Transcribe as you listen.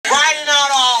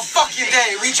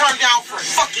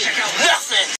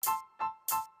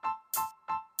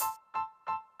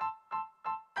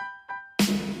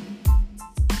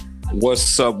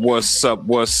What's up? What's up?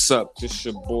 What's up? This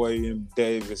your boy M.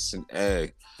 Davis and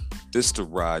A. This the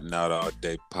Riding Out All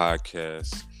Day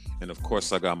podcast. And of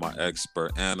course, I got my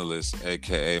expert analyst,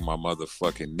 aka my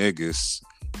motherfucking niggas.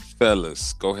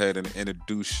 Fellas, go ahead and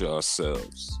introduce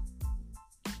yourselves.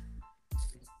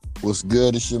 What's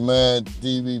good? It's your man,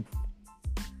 DB,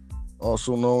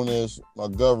 also known as my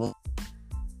government,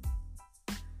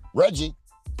 Reggie,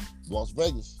 Las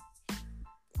Vegas.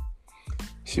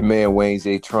 It's your man, Wayne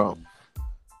J. Trump.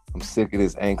 I'm sick of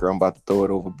this anchor. I'm about to throw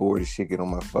it overboard. This shit get on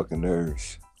my fucking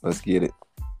nerves. Let's get it.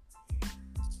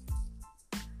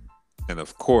 And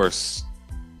of course,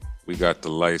 we got the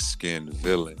light-skinned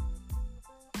villain,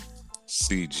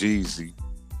 C. Jeezy.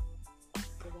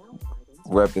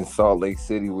 Repping Salt Lake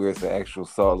City where it's an actual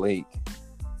Salt Lake.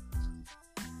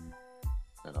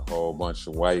 And a whole bunch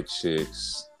of white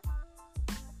chicks.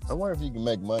 I wonder if you can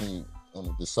make money on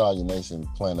the desalination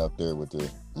plant up there with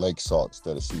the lake salt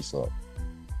instead of sea salt.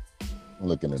 I'm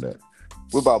looking at that.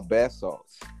 What about bath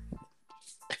salts?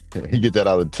 You get that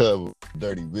out of the tub,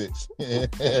 dirty bitch.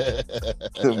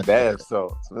 Them bath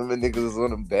salts. Remember niggas was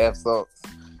on them bath salts?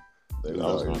 They I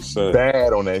was was gonna say.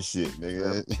 bad on that shit,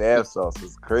 nigga. Bath salts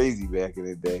was crazy back in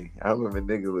the day. I remember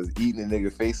nigga was eating a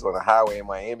nigga face on the highway in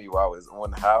Miami while I was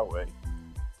on the highway.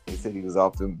 They said he was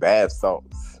off them bath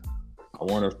salts. I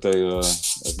wonder if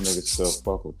if niggas still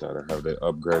fuck with that or have they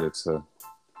upgraded to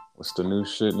what's the new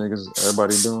shit niggas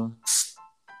everybody doing?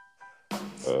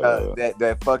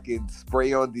 That fucking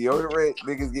spray on deodorant.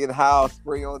 Niggas getting high off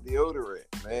spray on deodorant.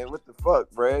 Man, what the fuck,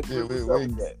 bruh?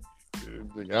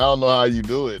 I don't know how you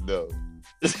do it though.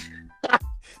 You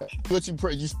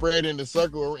spray it in the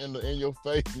circle in your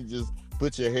face and just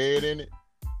put your head in it.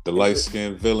 The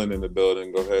light-skinned villain in the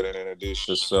building. Go ahead and introduce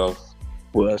yourself.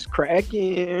 What's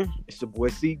cracking? It's your boy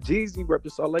C. Jeezy,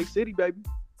 repping Salt Lake City, baby.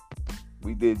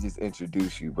 We did just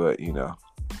introduce you, but you know,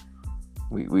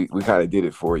 we kind of did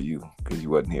it for you because you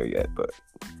wasn't here yet. But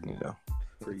you know,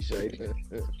 Appreciate it.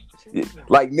 yeah,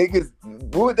 like niggas,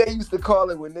 what they used to call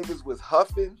it when niggas was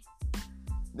huffing.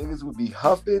 Niggas would be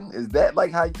huffing. Is that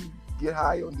like how you get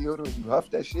high on deodorant? You huff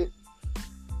that shit?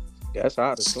 That's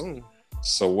how I'd assume.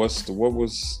 So what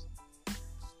was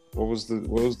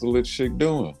the lit chick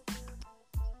doing?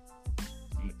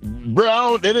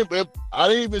 Bro, I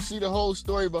didn't even see the whole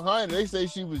story behind it. They say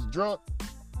she was drunk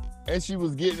and she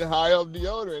was getting high off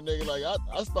deodorant. Nigga, like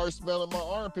I started smelling my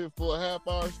armpit for a half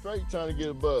hour straight trying to get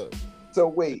a buzz. So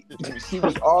wait, she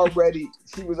was already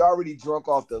drunk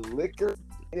off the liquor,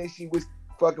 and then she was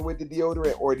fucking with the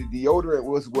deodorant, or the deodorant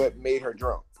was what made her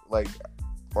drunk, like,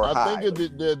 or I high. think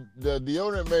the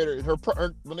deodorant made her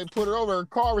when they put her over, her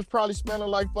car was probably smelling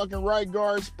like fucking Right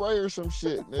Guard spray or some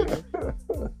shit, nigga.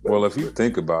 Well, if you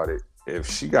think about it, if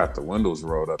she got the windows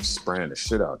rolled up spraying the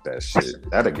shit out that shit,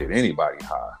 that'll get anybody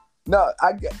high. No,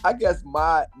 I guess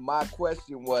my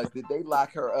question was, did they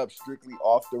lock her up strictly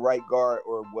off the Right Guard,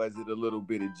 or was it a little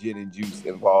bit of gin and juice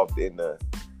involved in the,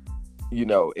 you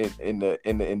know, in the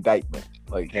indictment?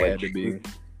 Like, Had to be.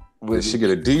 Did she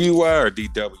get a DUI or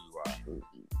DWI?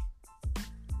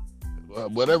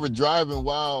 Whatever driving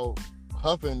while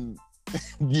huffing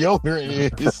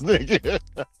deodorant is, nigga.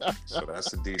 So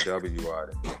that's a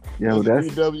DWI. Yo, that's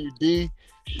DWD.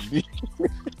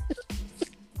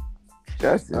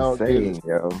 that's insane,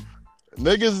 yo.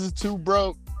 Niggas is too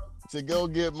broke to go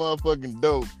get motherfucking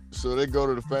dope, so they go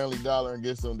to the Family Dollar and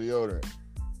get some deodorant.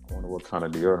 I wonder what kind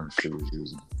of deodorant she was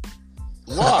using.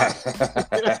 Why?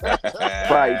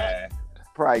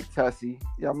 Probably Tussie.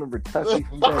 Y'all remember Tussie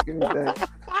from back in the day?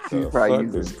 She was probably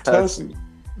using Tussie.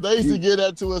 They used to get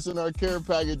that to us in our care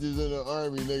packages in the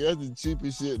army, nigga. That's the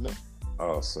cheapest shit now.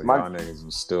 Oh, so y'all niggas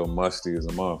was still musty as a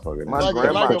motherfucker. My Like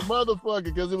grandma- a motherfucker,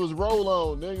 because it was roll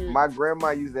on, nigga. My grandma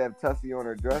used to have Tussie on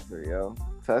her dresser, yo.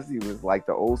 Tussie was like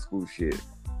the old school shit.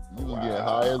 You was getting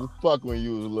high as fuck when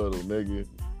you was little, nigga.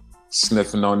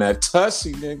 Sniffing on that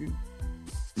tussie, nigga.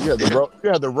 You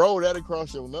had to roll that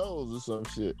across your nose or some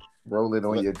shit. Roll it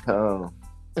on your tongue.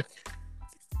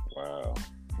 Wow.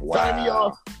 Tie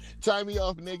me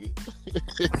off, nigga.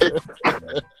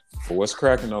 But what's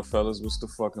cracking though, fellas? What's the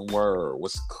fucking word?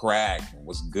 What's crack?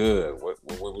 What's good? What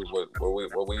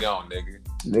we on, nigga?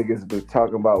 Niggas been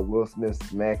talking about Will Smith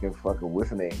smacking fucking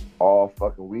what's her name all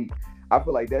fucking week. I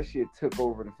feel like that shit took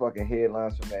over the fucking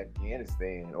headlines from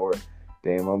Afghanistan. Or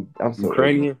damn, I'm so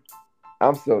Ukrainian. ignorant.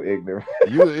 I'm so ignorant.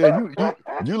 You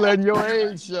letting your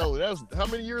age show. That's how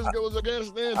many years ago was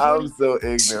Afghanistan? I'm so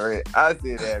ignorant. I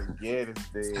said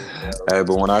Afghanistan. Yo. Hey,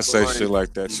 but when I say shit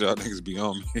like that, y'all niggas be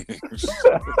on me.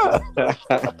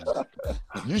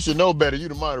 You should know better. You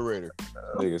the moderator.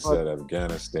 Nigga said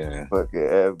Afghanistan. Fucking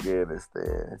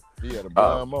Afghanistan. He had a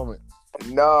blind moment.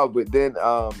 No, but then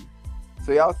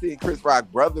So y'all seen Chris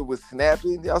Rock brother was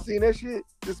snapping? Y'all seen that shit?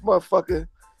 This motherfucker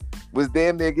was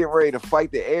damn near getting ready to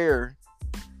fight the air,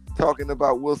 talking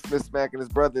about Will Smith smacking his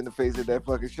brother in the face at that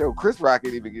fucking show. Chris Rock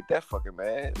didn't even get that fucking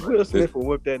mad. Will Smith will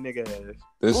whip that nigga ass.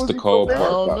 This What is the was he cold so mad I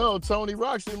part. don't know. Tony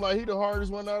Rock seemed like he the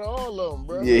hardest one out of all of them,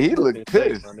 bro. Yeah, he looked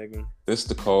pissed. My nigga. This is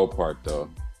the cold part, though.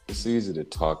 It's easy to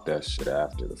talk that shit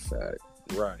after the fact.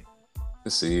 Right.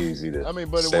 It's easy to I mean,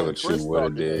 but it say wasn't what Chris you would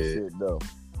have talking that did. shit, though.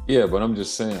 Yeah, but I'm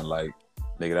just saying, like,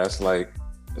 nigga, that's like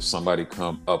if somebody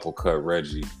come uppercut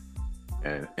Reggie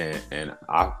and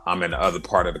I'm in the other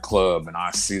part of the club and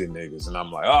I see the niggas and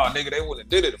I'm like, oh, nigga, they wouldn't have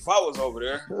did it if I was over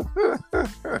there.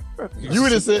 You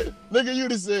would have said, nigga, you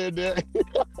would have said that.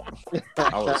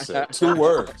 I would have said 2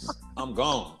 words. I'm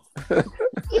gone.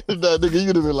 That nigga, you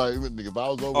would have been like, nigga, if I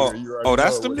was over there, you already Oh,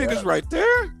 that's know them what niggas right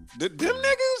there? Them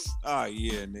niggas? Oh,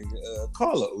 yeah, nigga.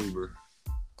 Call a Uber.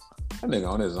 That nigga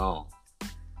on his own.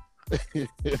 happened.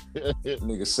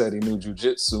 Nigga said he knew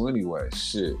jujitsu anyway.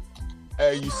 Shit.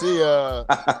 Hey, you see,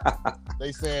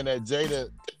 they saying that Jada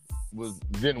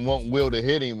didn't want Will to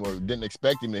hit him or didn't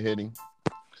expect him to hit him.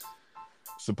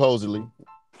 Supposedly.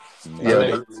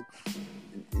 Yeah,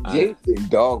 I- Jade's in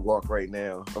dog walk right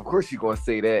now. Of course she gonna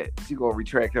say that. She gonna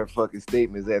retract her fucking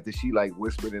statements after she like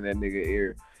whispered in that nigga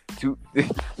ear.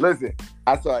 Listen,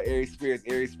 I saw Ari Spears.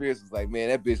 Ari Spears was like, man,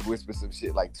 that bitch whispered some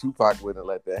shit like Tupac wouldn't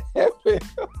let that happen.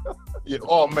 Yeah.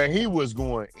 Oh man, he was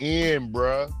going in,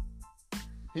 bruh.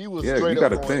 He was Yeah, straight you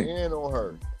up gotta going think. in on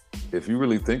her. If you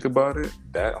really think about it,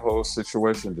 that whole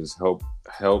situation just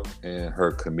help in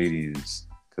her comedians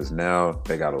because now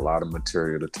they got a lot of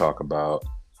material to talk about.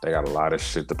 They got a lot of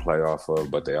shit to play off of,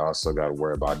 but they also got to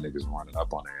worry about niggas running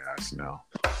up on their ass now.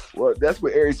 Well, that's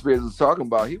what Ari Spears was talking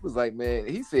about. He was like, man,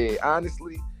 he said,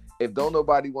 honestly, if don't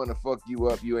nobody want to fuck you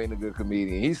up, you ain't a good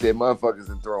comedian. He said motherfuckers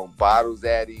have thrown bottles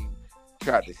at him,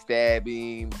 tried to stab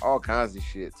him, all kinds of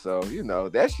shit. So, you know,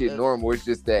 that shit normal. It's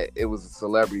just that it was a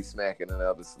celebrity smacking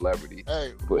another celebrity.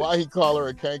 Hey, But- why he call her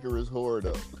a cankerous whore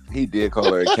though? He did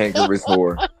call her a cankerous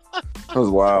whore. That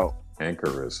was wild.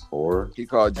 Anchoress whore. He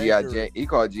called G.I. Kangaroo. Jane. He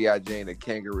called G.I. Jane a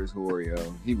kangaroo's whore,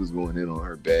 yo. He was going in on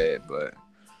her bad, but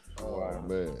Oh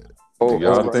man. oh, Do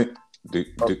y'all oh, think?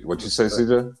 What you say,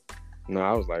 CJ? No,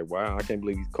 I was like, wow, I can't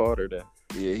believe he called her that.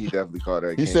 yeah, he definitely called her.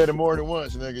 A He kangaroo. said it more than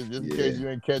once, nigga, just in Yeah. case you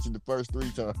ain't catch it the first 3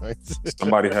 times.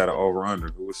 Somebody had an over under.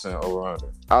 Who was saying over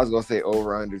under? I was gonna say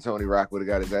over under. Tony Rock would have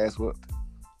got his ass whooped.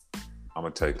 I'm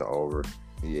gonna take the over.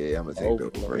 Yeah, I'm gonna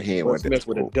take the over. He ain't Will want Smith that.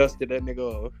 would have dusted that nigga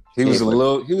off. He was Yeah, a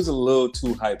little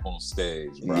too hype on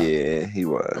stage, bro. Yeah, he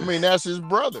was. I mean, that's his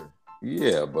brother.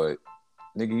 Yeah, but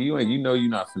nigga, you're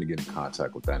not finna get in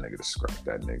contact with that nigga to scrap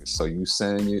that nigga. So you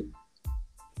saying it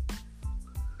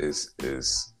is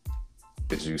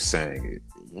you saying it.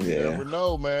 You yeah. never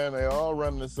know, man. They all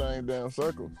run in the same damn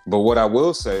circle. But what I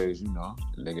will say is,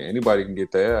 nigga, anybody can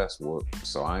get their ass whooped.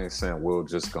 So I ain't saying Will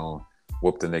just gonna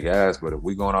whoop the nigga ass. But if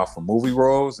we going off of movie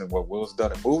roles and what Will's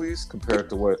done in movies compared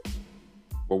to what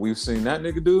we've seen that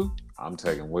nigga do, I'm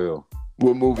taking Will.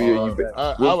 What movie are you?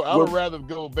 I would rather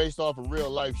go based off of real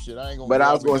life shit. I ain't gonna. But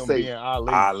I was go gonna off say- him being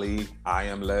Ali. Ali, I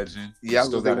Am Legend. Yeah, I You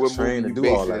was still gonna say, got what to train movie to you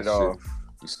do all basing that it shit. off?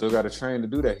 You still got to train to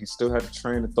do that. He still had to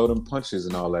train to throw them punches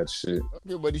and all that shit.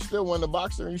 Okay, but he still wasn't a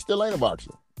boxer, and he still ain't a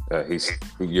boxer.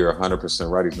 You're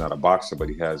 100% right. He's not a boxer, but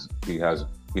he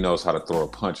knows how to throw a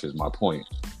punch. Is my point.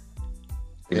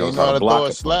 He knows how to throw block a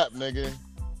a slap, punch. nigga.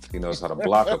 He knows how to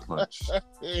block a punch.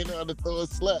 He ain't know how to throw a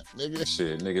slap, nigga.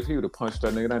 Shit, nigga, if he would have punched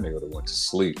that nigga would have went to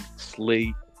sleep.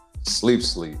 Sleep. Sleep.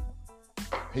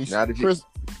 Not if you- Chris.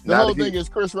 The not whole if you- thing is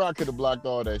Chris Rock could have blocked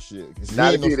all that shit. 'Cause he Not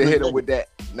ain't if no you'd have street hit him nigga. with that.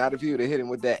 Not if you'd have hit him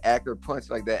with that actor punch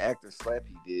like that actor slap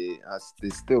he did.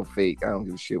 It's still fake. I don't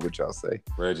give a shit what y'all say.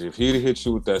 Reggie, if he'd have hit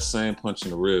you with that same punch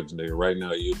in the ribs, nigga, right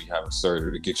now you'd be having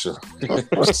surgery to get your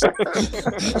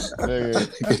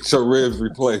Nigga, get your ribs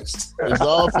replaced.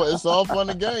 it's all fun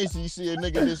and games. So you see a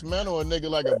nigga dismantle a nigga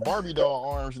like a Barbie doll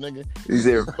arms, nigga. You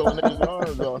said Throw niggas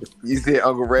arms off.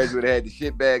 Uncle Reggie would have had the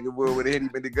shit bag and Will would have hit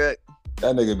him in the gut.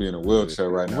 That nigga be in a wheelchair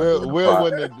right now. Will doing the Will pod.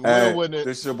 wouldn't Hey, Will wouldn't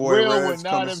this your boy Will Reds would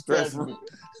not coming have straight touched from. me.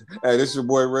 Hey, this your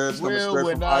boy Reds coming Will straight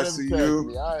would from not have touched me.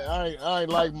 ICU. I ain't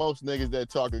like most niggas that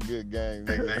talk a good game,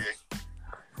 nigga.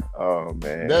 Oh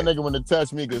man. That nigga wouldn't have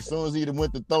touched me because as soon as he'd have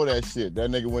went to throw that shit, that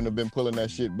nigga wouldn't have been pulling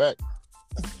that shit back.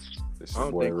 This I your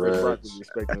don't boy think Chris Rock Reds. was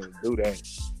expecting him to do that.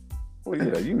 Well,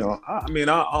 yeah, I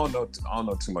don't know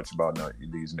too much about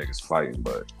these niggas fighting,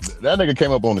 but That nigga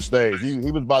came up on the stage. He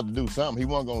was about to do something. He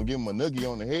wasn't gonna give him a noogie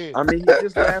on the head. I mean, he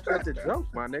just laughed at the joke,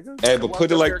 my nigga. Hey, but Walked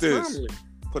put it up like there this. calmly.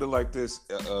 put it like this,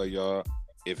 y'all.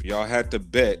 If y'all had to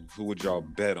bet, who would y'all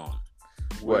bet on?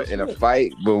 What, in a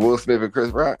fight with Will Smith and Chris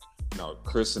Rock? No,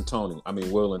 Chris and Tony. I mean,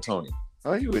 Will and Tony.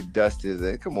 Oh, you would dust his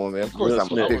ass. Come on, man. Of course, Will I'm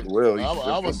gonna Smith. pick Will.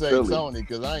 I would say Tony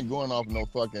because I ain't going off no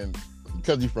fucking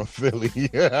because he's from Philly.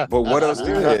 But what else do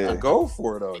you have Yeah. to go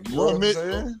for though? You know what I'm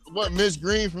saying? What Mitch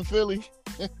Green from Philly?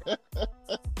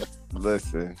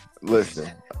 Listen.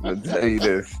 I'm gonna tell you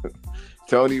this.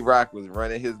 Tony Rock was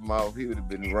running his mouth. He would have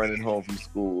been running home from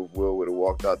school if Will would have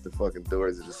walked out the fucking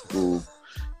doors of the school.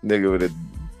 Nigga would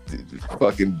have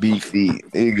fucking beat feet.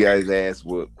 He got his ass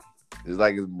whooped. Just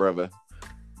like his brother.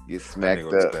 Get That smacked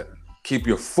nigga was up. bad.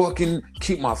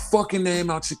 Keep my fucking name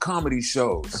out your comedy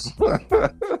shows.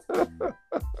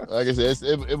 Like I said,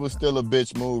 it was still a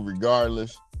bitch move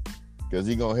regardless, because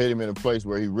he gonna hit him in a place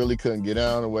where he really couldn't get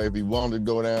down. The way if he wanted to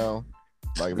go down,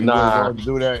 like if he really wanted to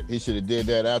do that, he should have did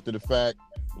that after the fact.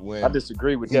 When I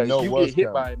disagree with He that. know If you what's get hit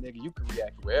coming. by a nigga, you can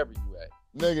react wherever you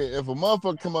at. nigga, if a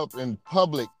motherfucker come up in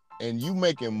public and you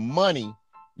making money,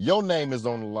 your name is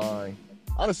on the line.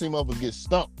 I done seen motherfuckers get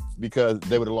stumped because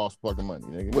they would have lost fucking money,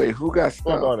 nigga. Wait, who got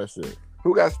Fuck all stumped? that shit.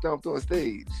 Who got stumped on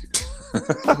stage?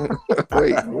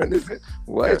 Wait, when is it?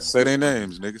 What? Say their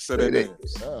names, nigga. Say their Say they-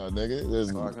 names. Oh, nigga. There's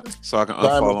So I can Private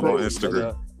unfollow them on page,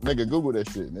 Instagram. nigga, Google that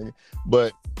shit, nigga.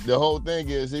 But the whole thing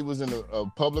is he was in a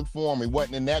public forum. He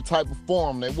wasn't in that type of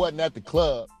forum. They wasn't at the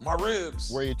club My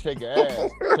ribs. where you take an ass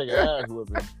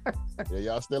whooping. Yeah,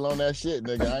 y'all still on that shit,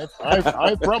 nigga. I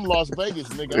ain't from Las Vegas,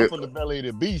 nigga. I'm from the belly of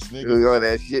the beast, You nigga. was on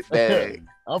that shit bag.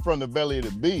 I'm from the belly of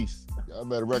the beast. Y'all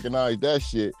better recognize that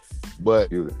shit.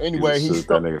 But You Anyway, he sued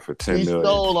that nigga for $10 he million.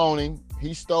 stole on him.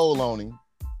 He stole on him.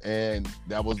 And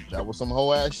that was some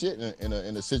whole ass shit in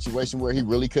a situation where he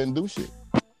really couldn't do shit.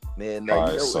 Man, All now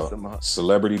right, you know so what's some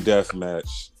celebrity death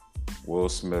match. Will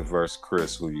Smith versus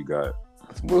Chris. Who you got?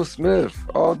 Will Smith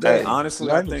all day Hey, honestly,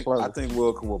 Not I even think close. I think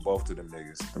Will can whoop both of them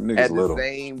niggas. Them niggas at the little.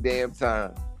 same damn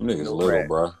time. Them niggas No little, rap.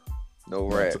 bro. No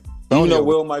rap. You know, over-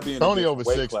 Will might be in a Tony different over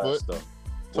weight 6 class foot. though.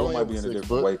 Tony Will might be over in a 6 different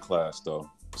foot. weight class though.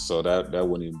 So that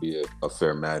wouldn't even be a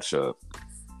fair matchup.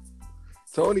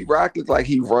 Tony Rock is like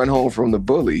he run home from the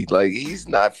bully. Like he's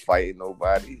not fighting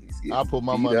nobody. He's getting I put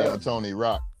my beat money up. on Tony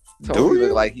Rock. Tony Do you?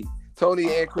 look like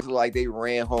Tony and Chris look like they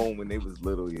ran home when they was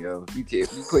little, yo. You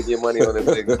can't you put your money on them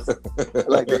niggas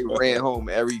like they ran home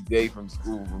every day from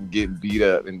school from getting beat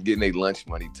up and getting their lunch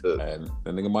money took. And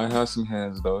the nigga might have some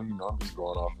hands though. You know, I'm just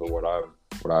going off of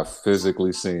what I've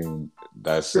physically seen.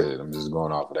 That's it. I'm just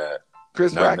going off of that.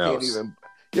 Chris Nothing Rock can't else. even.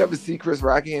 You ever see Chris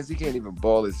Rock hands? He can't even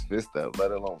ball his fist up,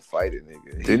 let alone fight it,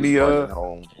 nigga. Didn't he, was running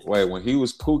home. Wait, when he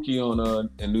was Pookie on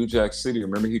in New Jack City,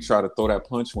 remember he tried to throw that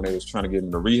punch when they was trying to get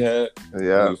him to rehab? He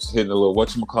Yeah, was hitting a little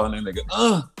whatchamacallit and nigga,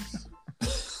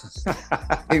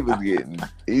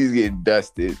 he's getting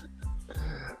dusted.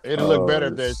 It'd look Oh, better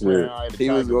if they shit. ran out of the He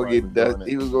was Tiger gonna Fight get was doing dusted. it.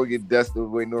 He was gonna get dusted the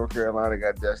way North Carolina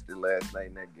got dusted last night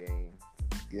in that game.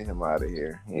 Get him out of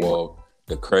here. Well,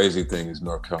 the crazy thing is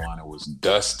North Carolina was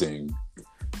dusting,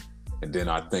 and then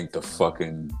I think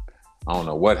I don't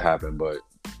know what happened, but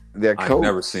that I coach,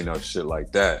 never seen no shit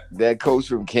like that. that coach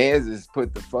from Kansas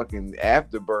put the fucking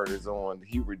afterburners on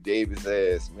Hubert Davis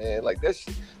ass, man. Like that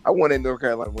shit. I wanted North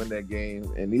Carolina to win that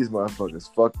game, and these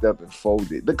motherfuckers fucked up and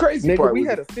folded. The crazy Nigga, part we was,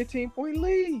 had a 15-point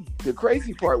lead. the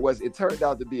crazy part was it turned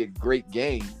out to be a great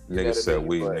game. You know Nigga what I said mean?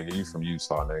 we, But- nigga. You from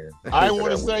Utah, nigga. I Hear ain't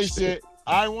want to that weak say shit.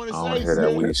 I ain't want I to don't say hear that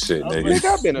shit. weak shit, I'm nigga. like,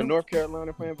 Nigga, I've been a North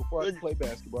Carolina fan before I could play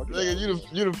basketball. Get Nigga, out of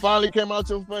you done finally came out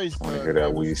your face. I want to son. hear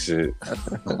that weak shit.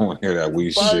 I want to hear that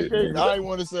weak Finally shit, came- nigga. I ain't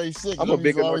want to say shit. I'm a Them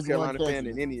bigger niggas North always Carolina want fan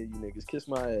Texas. than any of you niggas. Kiss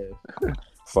my ass.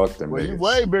 Fuck them Well, you niggas.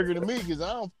 way bigger than me because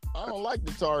I don't like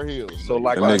the Tar Heels. So,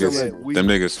 like Them I niggas, said, we them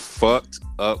niggas fucked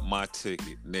up my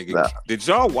ticket, nigga. Nah. Did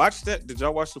y'all watch that? Did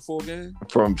y'all watch the full game?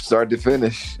 From start to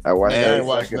finish, I watched Man, I every ain't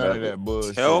watched second none of of it. that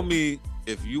bullshit. Tell me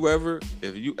if you ever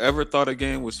thought a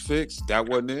game was fixed, that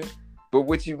wasn't it, But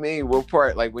what you mean? What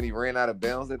part? Like when he ran out of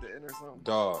bounds at the end or something?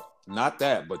 dog. Not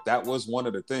that, but that was one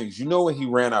of the things. You know, when he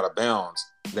ran out of bounds,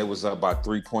 they was up by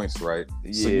 3 points, right?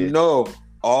 So Yeah. you know,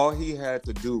 all he had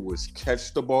to do was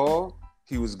catch the ball.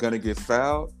 He was gonna get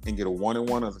fouled and get a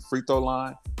 1-and-1 on the free throw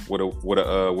line.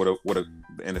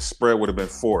 And the spread would have been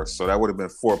 4, so that would have been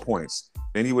 4 points.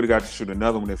 Then he would have got to shoot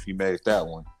another one if he made that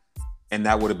one, and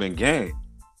that would have been game.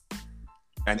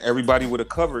 And everybody would have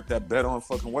covered that bet on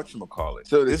fucking whatchamacallit.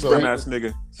 So This the dumbass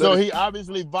nigga. So he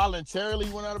obviously voluntarily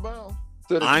went out of bounds.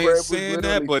 So the I ain't spread was saying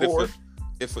that, literally but 4.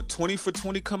 if a 20 for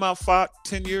 20 come out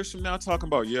 10 years from now talking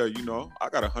about, yeah, you know, I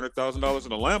got $100,000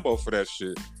 in a Lambo for that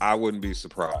shit, I wouldn't be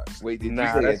surprised. Wait, did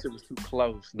Nah, you that say? shit was too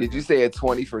close. Did you say a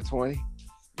 20 for 20?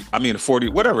 I mean, 40,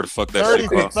 whatever the fuck that 30 shit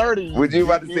for costs. 30. Would you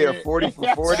about to say a dickhead. 40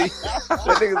 for 40? That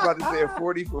nigga's about to say a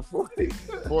 40 for 40. The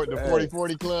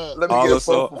 40-40 club. Let me All get a us,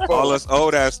 4 for 4. all us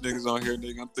old ass niggas on here,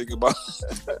 nigga, I'm thinking about.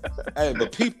 Hey,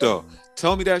 but peep though,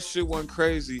 tell me that shit wasn't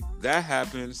crazy. That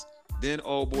happens. Then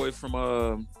old boy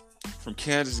from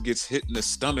Kansas gets hit in the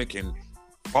stomach and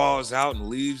falls out and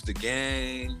leaves the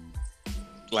game.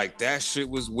 Like that shit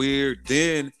was weird.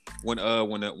 Then when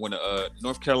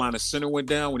North Carolina center went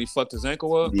down when he fucked his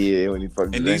ankle up. Yeah, when he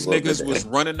fucked and his these ankle niggas was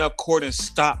running up court and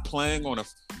stopped playing on a.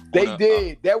 They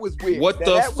did. That was weird. What that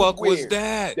the fuck was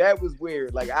that? That was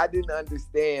weird. Like I didn't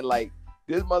understand. Like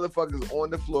this motherfucker's on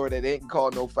the floor that ain't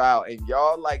called no foul, and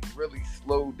y'all like really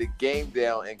slowed the game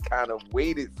down and kind of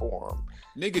waited for him.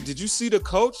 Nigga, did you see the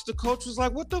coach? The coach was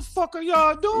like, "What the fuck are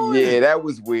y'all doing?" Yeah, that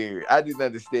was weird. I didn't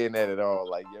understand that at all.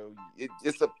 Like, yo,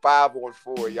 it's a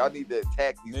 5-on-4. Y'all need to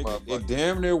attack these motherfuckers. It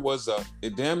damn near was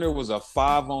a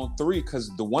 5-on-3 because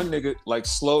the one nigga like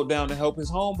slowed down to help his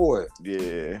homeboy.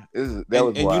 Yeah, that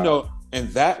was wild. You know, and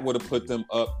that would have put them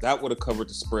up. That would have covered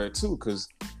the spread too, because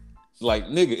like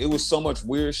nigga, it was so much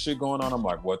weird shit going on. I'm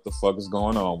like, what the fuck is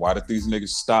going on? Why did these niggas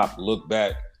stop, look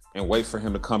back, and wait for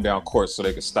him to come down court so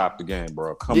they could stop the game,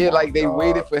 bro? Come on, like they dog.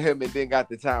 waited for him and then got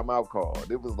the timeout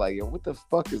called. It was like, yo, what the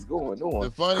fuck is going on?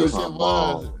 The funny shit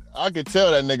was, I could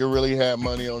tell that nigga really had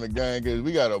money on the game because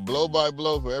we got a blow by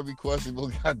blow for every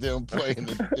questionable goddamn play in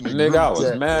the nigga, I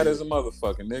was mad as a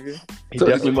motherfucking nigga. He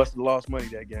definitely must have lost money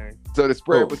that game. So the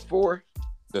spread was 4?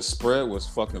 The spread was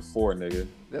fucking 4, nigga.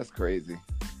 That's crazy.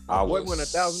 I won was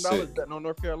 $1,000 betting on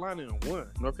North Carolina and won.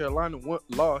 North Carolina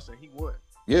lost and he won.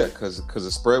 Yeah, cause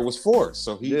the spread was 4,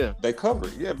 so they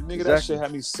covered. Yeah, nigga, exactly. That shit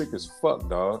had me sick as fuck,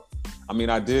 dog. I mean,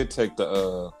 I did take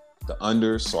the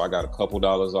under, so I got a couple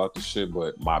dollars off the shit,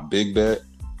 but my big bet,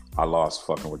 I lost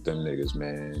fucking with them niggas,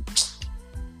 man.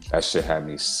 That shit had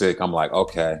me sick. I'm like,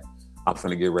 okay, I'm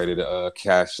finna get ready to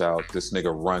cash out. This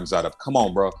nigga runs out of. Come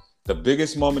on, bro. The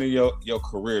biggest moment in your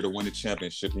career to win the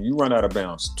championship, and you run out of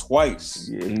bounds twice.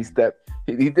 Yeah,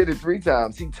 he did it 3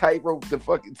 times. He tightrope the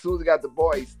fucking. As soon as he got the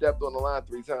ball, he stepped on the line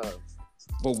 3 times.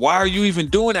 But why are you even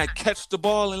doing that? Catch the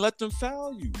ball and let them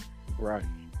foul you. Right.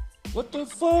 What the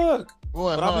fuck?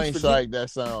 Well, in hindsight,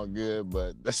 that sound good,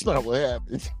 but that's not what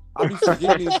happened. I be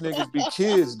forgetting these niggas be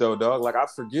kids though, dog. Like I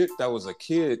forget that was a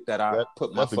kid that I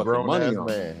put my fucking money on.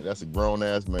 Man. That's a grown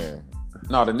ass man.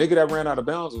 No, the nigga that ran out of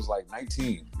bounds was like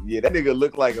 19. Yeah, that nigga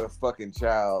looked like a fucking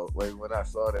child. Like when I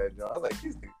saw that, I was like,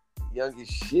 he's the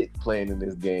youngest shit playing in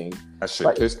this game. That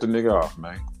shit pissed the nigga off,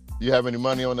 man. You have any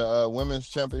money on the women's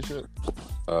championship?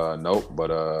 Nope,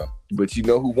 but you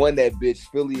know who won that bitch?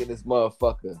 Philly and this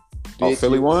motherfucker. Oh,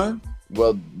 Philly won?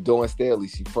 Well, Dawn Staley,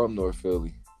 she from North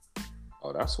Philly.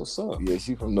 Oh, that's what's up. Yeah,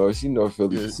 she from North. She North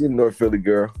Philly. Yeah. She a North Philly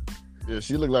girl. Yeah,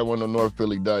 she looked like one of the North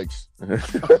Philly dykes.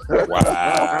 Wow.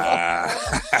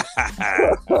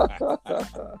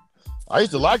 I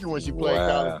used to like her when she played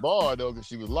college ball though, because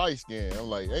she was light skinned. I'm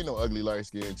like, ain't no ugly light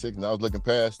skinned chick. And I was looking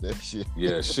past that shit.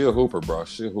 Yeah, she a hooper, bro.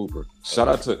 She a hooper. Shout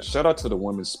out to the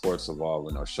women's sports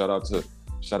evolving. Shout out to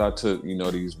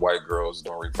these white girls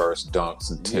doing reverse dunks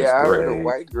and 10th grade. Yeah, I heard a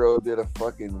white girl did a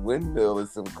fucking windmill or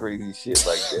some crazy shit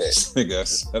like that. Nigga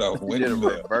said a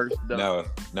windmill. Reverse dunk.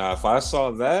 Now, if I saw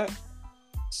that,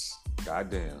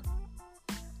 goddamn.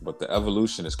 But the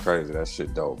evolution is crazy. That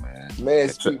shit dope, man.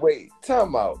 Man, wait,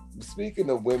 time out. Speaking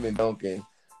of women dunking,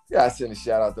 yeah, I send a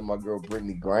shout out to my girl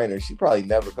Brittany Griner. She probably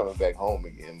never coming back home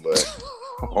again. But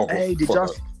hey, did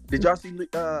y'all see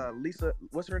Lisa?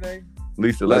 What's her name?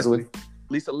 Lisa Leslie.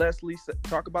 Lisa Leslie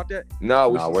talk about that? No,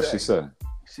 what she said?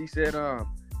 She said,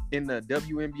 in the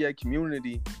WNBA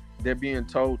community, they're being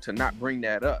told to not bring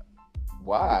that up.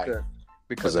 Why?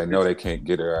 Because they know they can't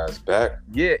get her ass back.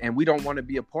 Yeah, and we don't want to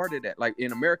be a part of that. Like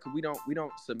in America, we don't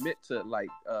submit to like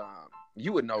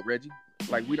you would know, Reggie.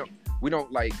 Like we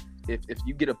don't like if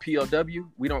you get a PLW,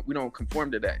 we don't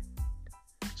conform to that.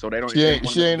 So they don't. She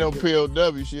ain't no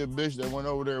PLW. She a bitch that went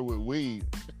over there with weed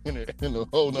in a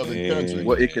whole nother country.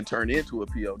 Well, it can turn into a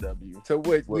PLW. So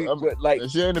like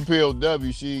she ain't a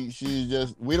PLW. She's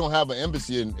just, we don't have an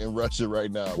embassy in Russia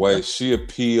right now. Wait, bro. She a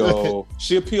POW,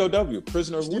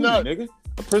 prisoner of weed, nigga.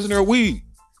 A prisoner of weed.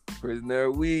 Prisoner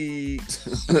of weed.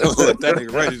 That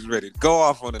nigga Reggie's ready to go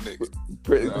off on the nigga.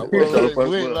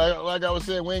 Like I was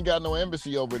saying, we ain't got no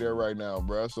embassy over there right now,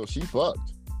 bro. So she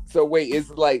fucked. So wait, it's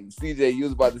like CJ, you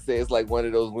was about to say it's like one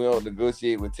of those we don't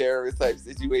negotiate with terrorist type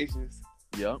situations.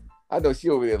 Yep. I know she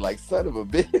over there like son of a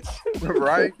bitch.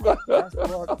 Right?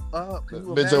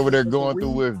 Bitch over there going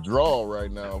through withdrawal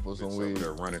right now for some weed.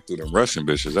 They're running through them Russian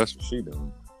bitches. That's what she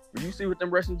doing. You see what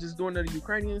them Russians just doing to the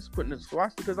Ukrainians, putting the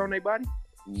swastikas on their body?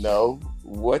 No.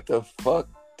 What the fuck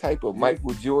type of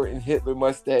Michael Jordan Hitler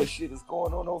mustache shit is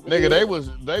going on over there?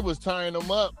 Nigga, they was tying them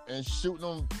up and shooting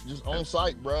them just on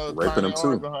sight, bro. Raping them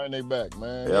too behind their back,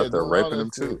 man. Yeah, they're raping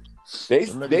them too. They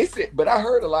said, but I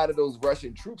heard a lot of those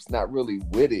Russian troops not really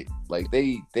with it. Like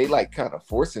they like kind of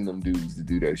forcing them dudes to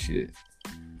do that shit.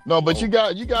 No, but you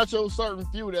got your certain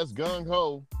few that's gung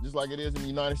ho, just like it is in the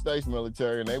United States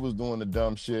military, and they was doing the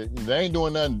dumb shit. They ain't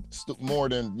doing nothing more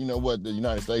than what the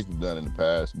United States has done in the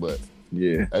past, but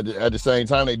Yeah. at the same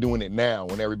time they doing it now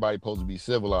when everybody's supposed to be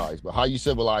civilized. But how you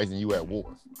civilizing you at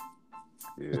war?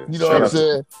 Yeah. You know what I'm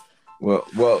saying? Well,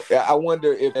 I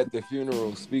wonder if at the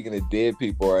funeral, speaking of dead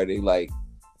people, are they like,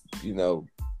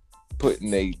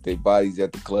 putting their bodies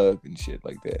at the club and shit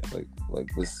like that? Like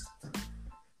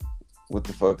what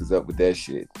the fuck is up with that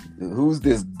shit? Who's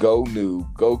this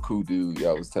Goku dude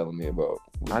y'all was telling me about?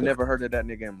 I never heard of that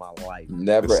nigga in my life.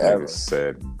 Never This ever nigga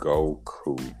said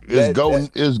Goku.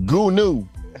 It's Gunu.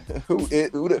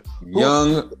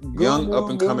 Young up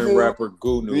and coming Gunu. rapper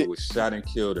Gunu was shot and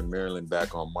killed in Maryland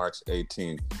back on March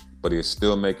 18th, but he is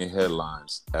still making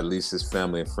headlines. At least his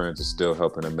family and friends are still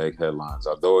helping him make headlines,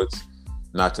 although it's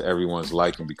not to everyone's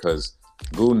liking, because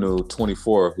Gunu,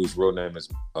 24, whose real name is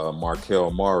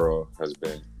Markel Morrow, has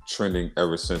been trending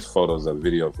ever since photos of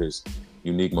video of his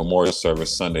unique memorial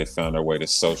service Sunday found their way to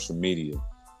social media.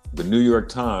 The New York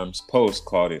Times Post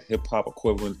called it hip-hop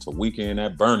equivalent to Weekend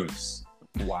at Bernie's.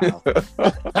 Wow.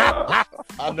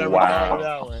 I never thought of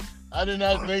that one. I did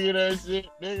not think of that shit,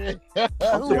 nigga.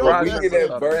 Weekend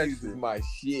at Bernie's is my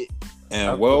shit.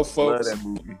 And well, folks, that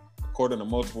movie. according to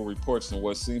multiple reports and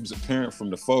what seems apparent from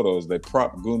the photos, they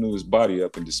propped Gunu's body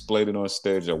up and displayed it on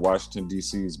stage at Washington,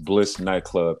 D.C.'s Bliss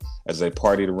nightclub as they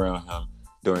partied around him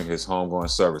during his homegoing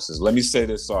services. Let me say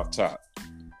this off top.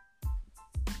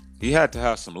 He had to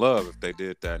have some love if they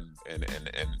did that, and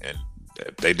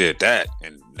if they did that,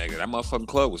 and nigga, that motherfucking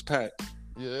club was packed.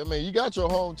 Yeah, I mean, you got your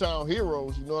hometown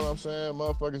heroes, you know what I'm saying?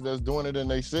 Motherfuckers that's doing it in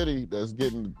their city, that's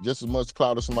getting just as much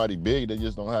clout as somebody big. They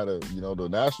just don't have the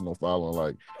national following.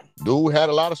 Like, dude had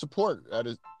a lot of support at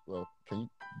his. Well, can you?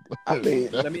 I mean,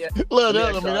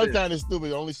 that's kind of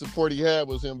stupid. The only support he had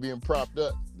was him being propped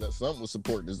up. That something was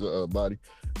supporting his body.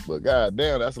 But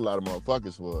goddamn, that's a lot of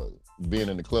motherfuckers for being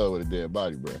in the club with a dead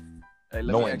body, bro. Hey,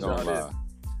 No let ain't me ask gonna y'all lie. this.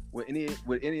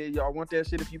 Would any of y'all want that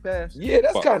shit if you pass? Yeah,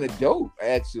 that's Fuck kind of no. dope,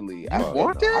 actually. I Fuck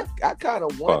want no. that. I kind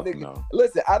of want Fuck nigga. no.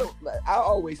 Listen, I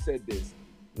always said this.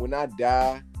 When I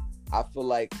die, I feel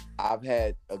like I've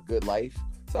had a good life.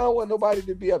 So I don't want nobody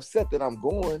to be upset that I'm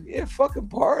going. Yeah, fucking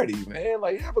party, man.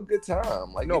 Like, have a good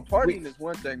time. Like, No, partying is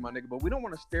one thing, my nigga, but we don't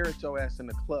want to stare at your ass in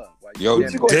the club. Like, Yo,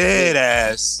 But you gonna- dead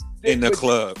ass in the But-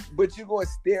 club. But you gonna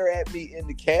stare at me in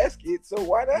the casket, so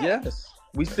why not? yes,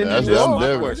 we send That's you This is I'm off. my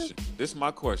different. question. This is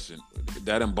my question.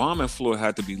 That embalming fluid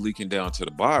had to be leaking down to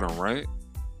the bottom, right?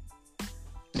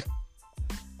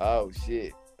 Oh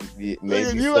shit. Yeah, Nigga,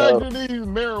 maybe you so. asking these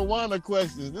marijuana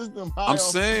questions. This them high I'm off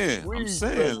saying, weed,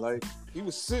 like he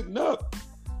was sitting up.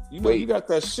 You know, Wait. you got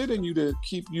that shit in you to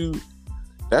keep you.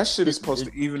 That shit is supposed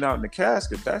to even out in the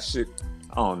casket. That shit,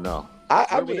 I don't know. I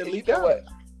Where would mean, it you leak know out? what?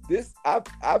 This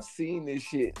I've seen this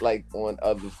shit like on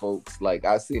other folks. Like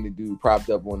I seen a dude propped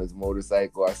up on his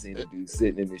motorcycle. I seen a dude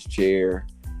sitting in his chair.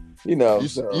 You know, You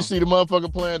so- see the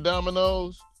motherfucker playing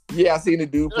dominoes? yeah, I seen a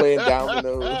dude playing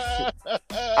dominoes.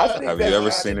 I think Have you that's ever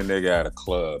kinda- seen a nigga at a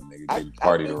club, nigga, I- getting I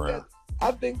partied think around?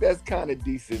 I think that's kind of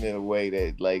decent in a way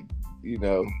that, like,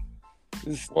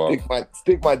 just Well-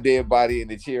 stick my dead body in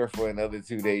the chair for another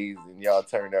 2 days, and y'all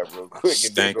turn up real quick.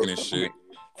 Stanking and shit.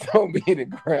 Throw me in the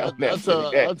ground.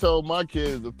 I told my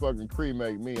kids to fucking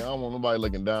cremate me. I don't want nobody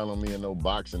looking down on me in no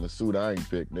box in the suit I ain't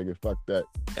picked, nigga. Fuck that.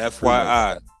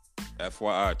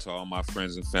 FYI to all my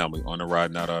friends and family on the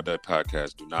Riding Out All Day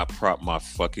podcast, do not prop my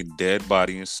fucking dead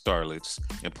body in starlets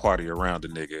and party around a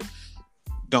nigga.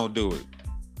 Don't do it.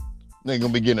 Nigga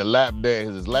gonna be getting a lap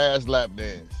dance, his last lap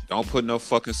dance. Don't put no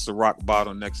fucking Ciroc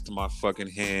bottle next to my fucking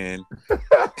hand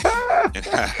and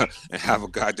have a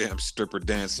goddamn stripper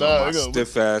dance Nah, on my we gonna-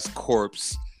 stiff ass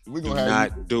corpse. We Do gonna have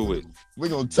not do it. we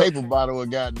gonna tape a bottle of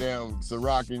goddamn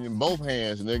Ciroc in both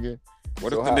hands, nigga.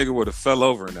 What So if the how- nigga would have fell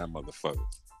over in that motherfucker?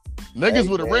 Niggas Hey,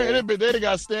 would have man. ran, they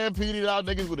got stampeded out.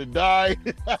 Niggas would have died.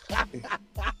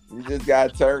 You just gotta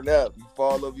turn up. You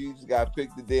fall over, you just gotta pick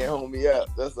the dead homie up.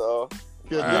 That's all.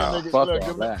 'Cause Wow. them niggas, Fuck look,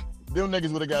 all that. them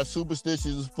niggas would have got superstitious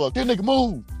as fuck. That nigga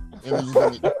move.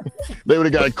 They would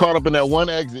have got caught up in that one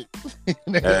exit.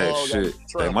 They Hey, all got shit.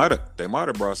 trapped. They might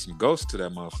have brought some ghosts to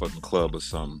that motherfucking club or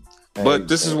something. Hey, But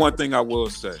this is man. one thing I will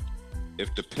say.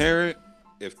 If the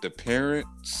parent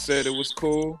said it was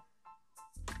cool,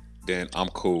 then I'm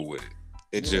cool with it.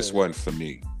 It just Yeah. wasn't for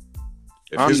me.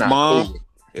 If I'm his not mom cool with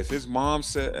if his mom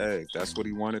said, hey, that's what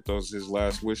he wanted, those his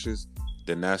last wishes,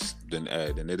 then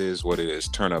it is what it is.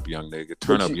 Turn up, young nigga.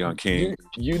 Turn But up, young king.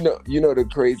 You know the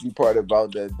crazy part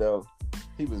about that though.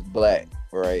 He was black,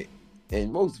 right?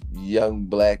 And most young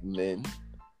black men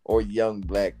or young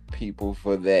black people,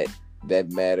 for that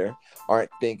that matter aren't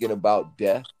thinking about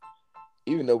death,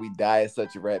 even though we die at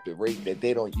such a rapid rate that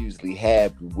they don't usually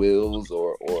have wills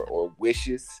or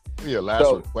wishes. Yeah,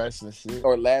 last request and shit.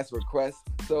 Or last request.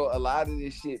 So a lot of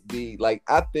this shit be like,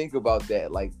 I think about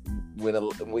that. Like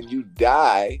when you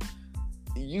die,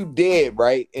 you dead,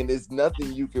 right? And there's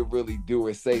nothing you can really do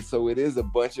or say. So it is a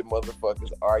bunch of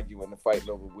motherfuckers arguing and fighting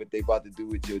over what they about to do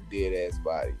with your dead ass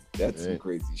body. That's some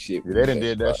crazy shit. Yeah, they done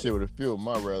did that shit with a few of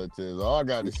my relatives. All I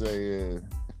got to say is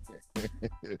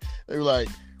they were like,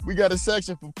 we got a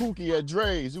section for Pookie at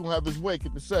Dre's. You gonna have his wake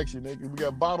at the section, nigga. We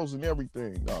got bottles and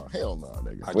everything. No, hell no,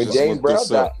 nigga. When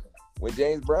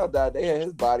James Brown died, they had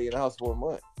his body in the house for a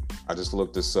month. I just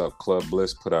looked this up. Club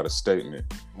Bliss put out a statement.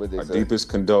 Our say? deepest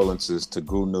condolences to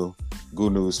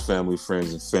Gunu's family,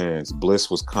 friends, and fans. Bliss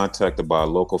was contacted by a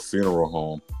local funeral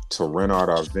home to rent out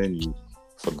our venue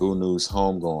for Gunu's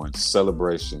homegoing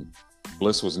celebration.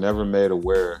 Bliss was never made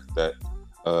aware that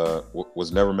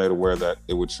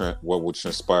it would what would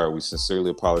transpire. We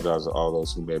sincerely apologize to all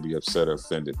those who may be upset or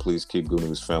offended. Please keep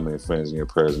Gunu's family and friends in your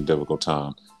prayers in difficult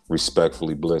time.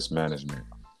 Respectfully, Bliss Management.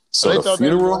 So the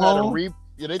funeral home.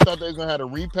 They thought they was gonna have a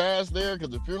repass there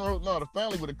because the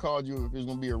family would have called you if it was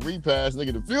gonna be a repass.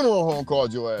 Nigga, the funeral home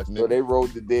called your ass, nigga. So they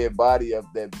rolled the dead body up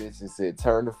that bitch and said,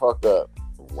 "Turn the fuck up."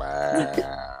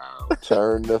 Wow.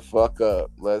 Turn the fuck up.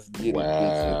 Let's get it,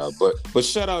 bitches. But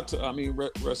shout out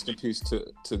to, rest in peace to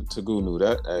Gunu.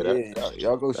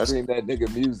 Y'all go stream that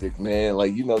nigga music, man.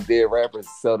 Like, dead rappers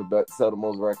sell the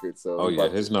most records. So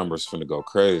his numbers finna go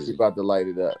crazy. He about to light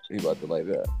it up.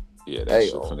 Yeah, that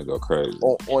shit finna go crazy.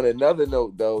 On another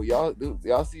note, though, y'all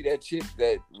see that chick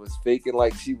that was faking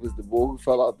like she was the boy who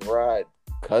fell out the ride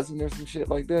cousin or some shit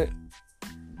like that?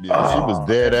 Yeah, she was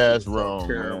dead ass wrong,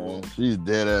 man. She's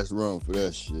dead ass wrong for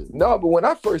that shit. No, but when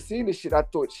I first seen this shit, I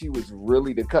thought she was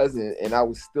really the cousin, and I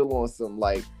was still on some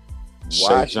like,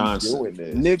 why she doing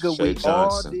this? Nigga, we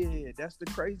all did. That's the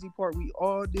crazy part. We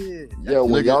all did. Yo,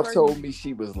 when y'all told me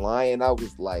she was lying, I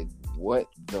was like, what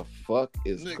the fuck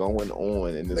is going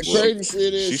on in this world? The crazy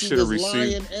shit is she was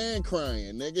lying and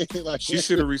crying, nigga. Like, she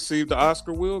should have received the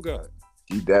Oscar Will Guy.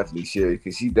 She definitely should,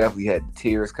 because she definitely had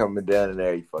tears coming down and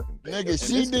every fucking thing.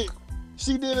 Nigga,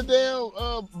 she did a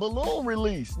damn balloon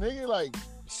release, nigga. Like,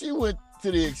 she went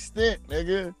to the extent,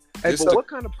 nigga. Hey, but what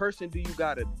kind of person do you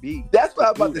gotta be? That's what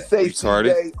I'm about to say.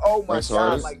 Retarded. Oh my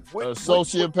god! Like, a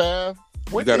sociopath.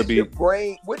 What does your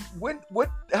brain? What?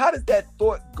 How does that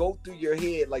thought go through your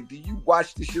head? Like, do you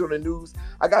watch the shit on the news?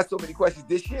 I got so many questions.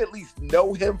 Did she at least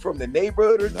know him from the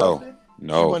neighborhood or something?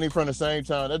 No. She wasn't from the same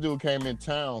town. That dude came in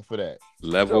town for that.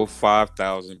 Level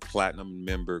 5,000 platinum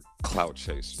member clout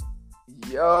chaser.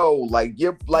 Yo, like,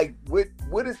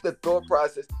 what is the thought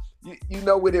process? You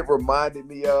know what it reminded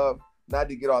me of? Not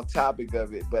to get off topic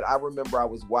of it, but I remember I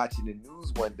was watching the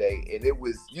news one day, and it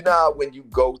was, how when you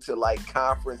go to like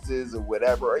conferences or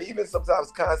whatever, or even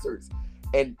sometimes concerts,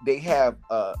 and they have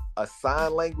a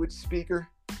sign language speaker.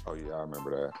 Oh yeah, I remember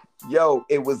that. Yo,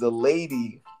 it was a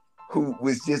lady who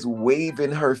was just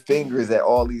waving her fingers at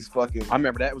all these fucking... I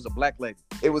remember that. It was a black lady.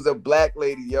 It was a black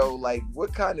lady, yo. Like,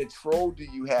 what kind of troll do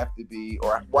you have to be?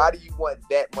 Or why do you want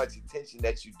that much attention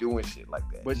that you doing shit like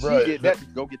that? But she did that to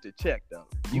go get the check, though.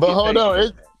 But hold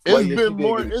on. It's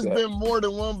been more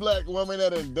than one black woman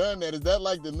that has done that. Is that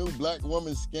like the new black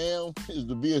woman scam? Is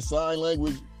to be a sign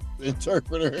language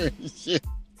interpreter and shit?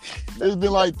 There's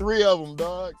been like 3 of them,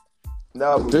 dog.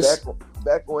 No, but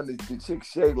back on the chick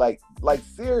Shay, like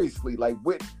seriously,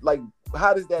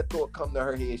 how does that thought come to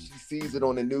her head? She sees it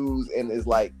on the news and is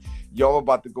like, yo, I'm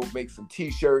about to go make some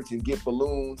t-shirts and get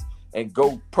balloons and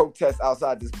go protest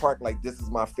outside this park like this is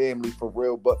my family for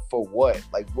real, but for what?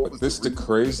 Like, what was the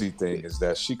crazy thing is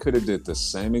that she could have did the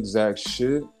same exact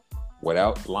shit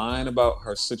without lying about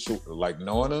her situation, like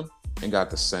knowing him, and got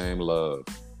the same love.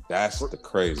 That's the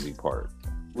crazy part.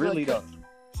 Really though.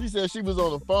 She said she was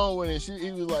on the phone with him. He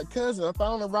was like, cousin, I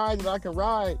found a ride that I can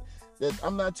ride that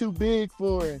I'm not too big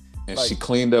for. And she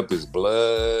cleaned up his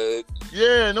blood.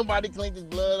 Yeah, nobody cleaned his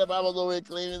blood up. I was over here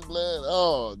cleaning his blood.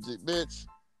 Oh, bitch.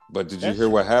 But did you hear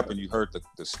what happened? You heard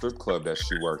the strip club that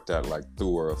she worked at, like,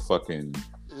 threw her a fucking...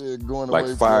 Yeah, going like,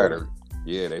 away fired her.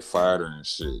 Yeah, they fired her and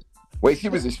shit. Wait, she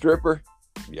was a stripper?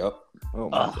 Yep. Oh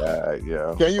my god,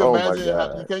 yeah. Can you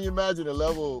imagine? Can you imagine the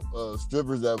level of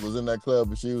strippers that was in that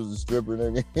club if she was a stripper,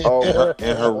 nigga?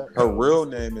 Her real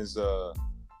name is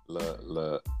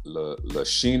Lashina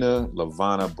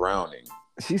Lavana Browning.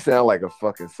 She sound like a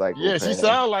fucking psycho. Yeah, she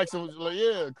sound like some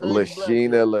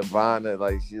Lashina Lavana,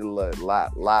 like she la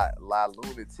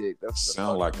lunatic. That's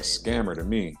sound like a scammer to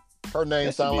me. Her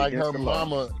name sound like her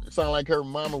mama. Sound like her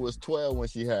mama was 12 when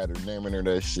she had her, naming her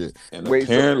that shit. And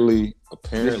apparently,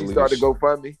 did she start to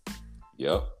GoFundMe?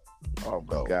 Yep. Oh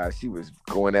my No. God, she was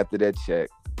going after that check.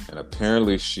 And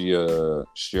apparently she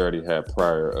already had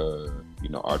prior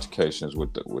altercations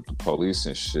with the police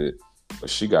and shit. But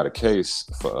she got a case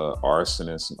for arson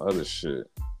and some other shit.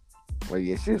 Well,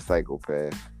 yeah, she's a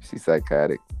psychopath. She's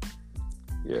psychotic.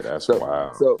 Yeah, that's So,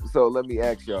 wild. so let me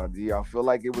ask y'all: do y'all feel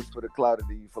like it was for the clout, or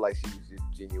do you feel like she was just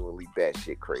genuinely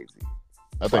batshit crazy?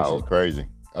 I think Wow. she's crazy.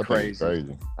 I think Crazy. she's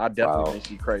crazy. I definitely Wow. think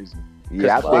she's crazy.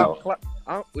 Yeah, I think.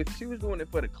 Wow. If she was doing it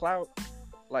for the clout,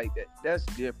 like that's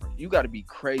different. You got to be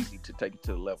crazy to take it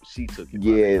to the level she took it.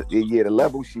 Yeah, the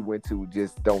level she went to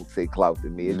just don't say clout to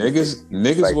me. It just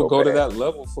Niggas will go to psychopath. that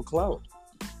level for clout.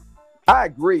 I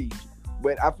agree,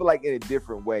 but I feel like in a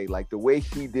different way. Like the way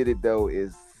she did it though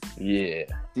is Yeah.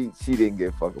 she didn't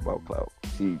give a fuck about clout.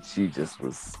 She just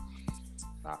was.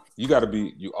 Nah,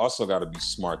 you also gotta be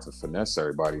smart to finesse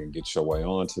everybody and get your way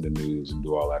onto the news and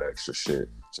do all that extra shit.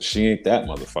 So she ain't that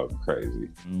motherfucking crazy.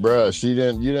 Bruh, you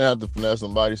didn't have to finesse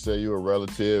somebody, say you a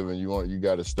relative and you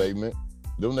got a statement.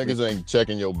 Them niggas ain't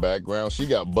checking your background. She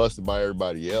got busted by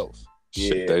everybody else.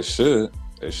 Shit, Yeah. they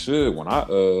should.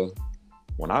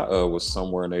 When I was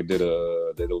somewhere and they did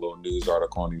a little news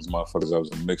article on these motherfuckers that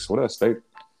was in the mix with us, they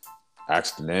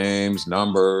asked the names,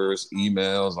 numbers,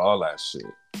 emails, all that shit.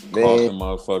 Called Man, them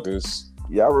motherfuckers.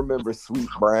 y'all remember Sweet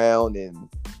Brown and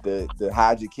the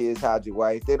hide your kids, hide your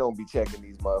wife? They don't be checking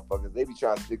these motherfuckers. They be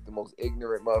trying to stick the most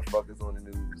ignorant motherfuckers on the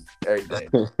news every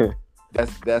day.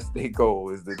 That's their goal,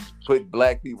 is to put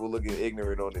black people looking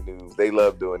ignorant on the news. They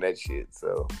love doing that shit.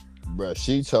 So Bruh,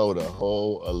 she told a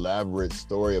whole elaborate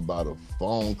story about a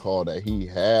phone call that he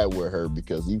had with her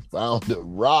because he found a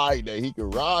ride that he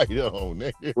could ride on,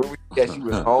 nigga. yeah, she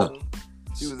was home.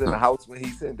 She was in the house when he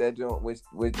sent that joint, which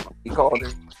he called her.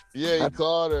 Yeah, he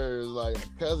called her. It was like,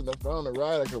 cousin, I found a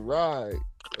ride I could ride.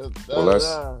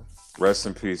 Well, rest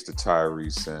in peace to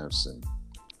Tyrese Sampson.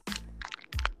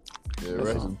 Yeah,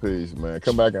 rest in peace, man.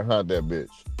 Come back and hunt that bitch.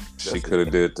 She could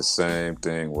have did the same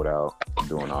thing without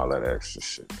doing all that extra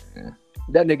shit, man.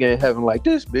 That nigga in heaven like,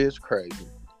 this bitch crazy.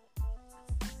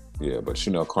 Yeah, but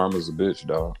karma's a bitch,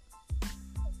 dog.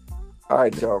 All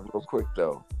right, y'all, real quick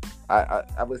though.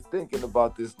 I was thinking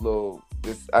about this.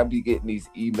 I be getting these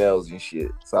emails and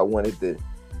shit. So I wanted to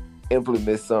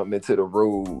implement something into the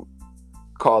rule.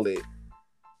 Call it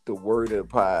the word of the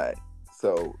pod.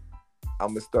 So I'm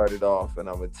gonna start it off and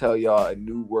I'm gonna tell y'all a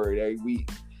new word every week.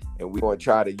 And we're gonna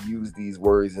try to use these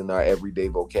words in our everyday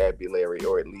vocabulary,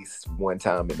 or at least one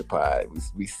time in the pod.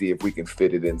 We see if we can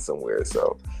fit it in somewhere.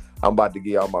 So I'm about to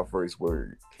give y'all my first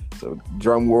word. So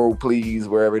drum roll, please,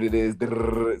 wherever it is.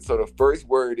 So the first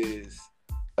word is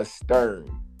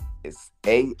astern. It's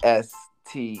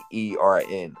ASTERN.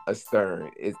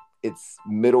 Astern. It's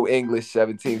Middle English,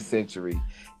 17th century,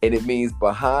 and it means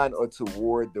behind or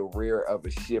toward the rear of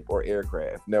a ship or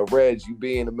aircraft. Now, Reg, you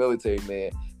being a military man,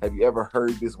 have you ever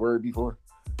heard this word before?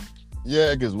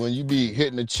 Yeah, because when you be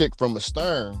hitting a chick from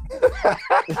astern,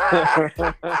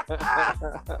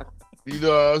 you know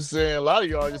what I'm saying? A lot of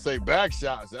y'all just say back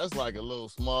shots. That's like a little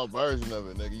small version of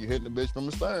it, nigga. You hitting the bitch from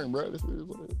astern, bro. This is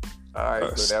what it is. All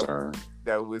right, so Astern.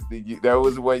 that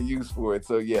was one use for it.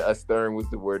 So yeah, astern was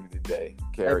the word of the day. Hey,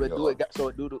 Carry but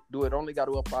on. do it only got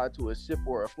to apply to a ship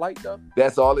or a flight though?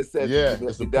 That's all it says. Yeah, The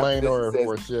it's a plane or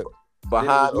definition a says ship.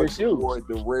 behind or Then it was misused. toward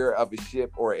the rear of a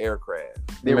ship or aircraft.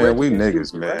 Then Man, Reggie we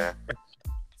misused niggas, it, right? man.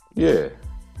 Yeah.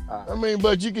 I mean,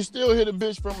 but you can still hit a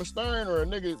bitch from astern or a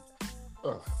nigga.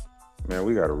 Man,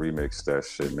 we gotta remix that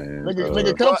shit, man.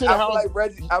 Nigga, come to the I house.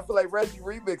 feel like Reggie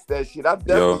remixed that shit. I'm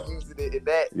definitely using it in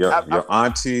that.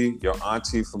 Your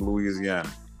auntie from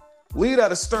Louisiana. Leave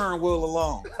that stern wheel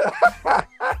alone.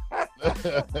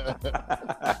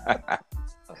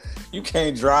 You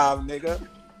can't drive, nigga.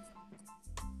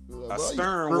 A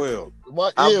stern wheel.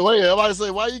 Wait, I'm about to say,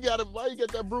 why you get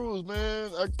that bruise, man?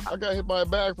 I got hit by a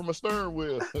bag from a stern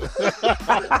wheel.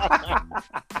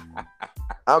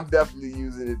 I'm definitely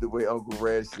using it the way Uncle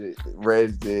Reg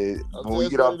did.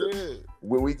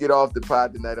 When we get off the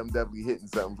pod tonight, I'm definitely hitting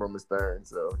something from a stern.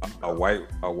 So a white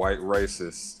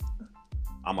racist.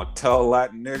 I'ma tell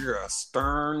that nigga a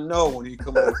stern no when he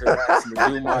come over here asking to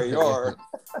do my yard.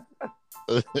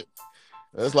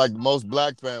 That's like most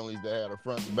black families that had a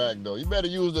front and back door. You better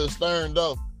use the stern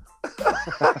though.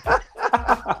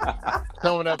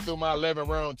 Coming up through my living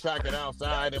room, tracking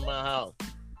outside in my house.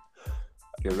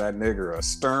 Give that nigga a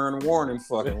stern warning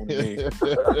fucking with me.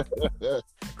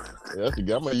 I'm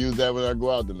gonna use that when I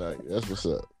go out tonight. That's what's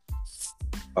up.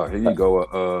 Oh, here you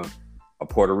go. A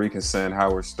Puerto Rican saying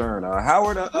Howard Stern.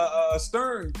 Howard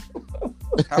Stern.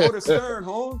 Howard Stern,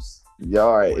 Holmes. y'all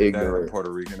are Wait, that's a ignorant.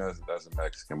 Puerto Rican. That's a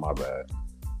Mexican. My bad.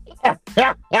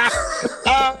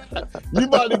 You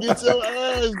about to get your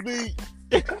ass beat.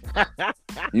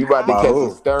 You about to By catch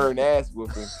who? a stern ass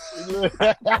whooping.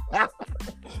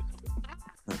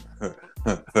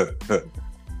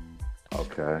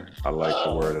 Okay, I like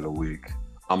the word of the week.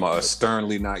 I'm gonna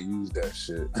sternly not use that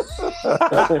shit.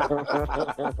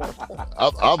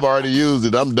 I've already used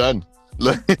it. I'm done.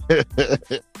 We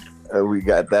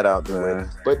got that out the way. Man.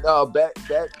 But no, back to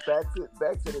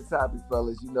the topic,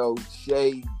 fellas. You know,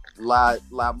 Shay, La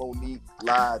Monique,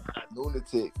 La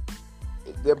Lunatic.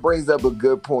 That brings up a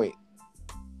good point.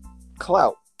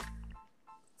 Clout.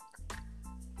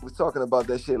 We was talking about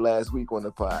that shit last week on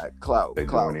the pod. Clout. They do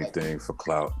Clout. anything for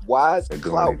clout. Why is They do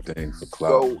clout anything for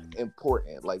clout. so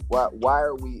important? Like, why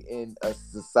are we in a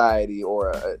society or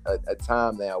a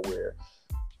time now where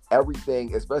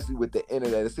everything, especially with the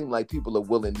internet, it seems like people are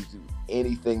willing to do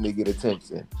anything to get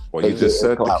attention. Well, They you just get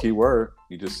said the clout. key word.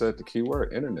 You just said the key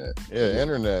word, internet. Yeah,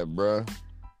 internet, bro.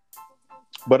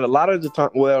 But a lot of the time,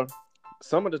 well,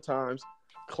 some of the times,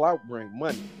 clout bring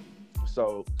money.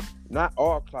 So not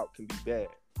all clout can be bad.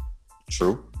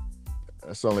 True.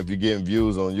 That's only if you're getting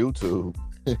views on YouTube.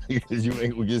 You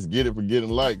ain't gonna just get it for getting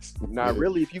likes. Not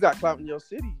really. If you got clout in your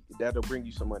city, that'll bring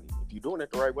you some money. If you're doing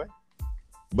it the right way.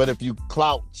 But if you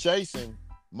clout chasing,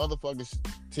 motherfuckers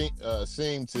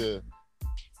seem to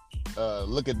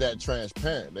look at that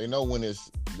transparent. They know when it's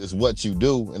what you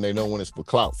do, and they know when it's for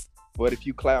clout. But if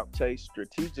you clout chase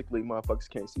strategically, motherfuckers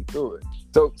can't see through it.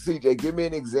 So, CJ, give me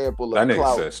an example That of nigga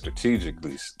clout. said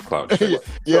strategically clout chase.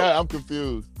 Yeah, I'm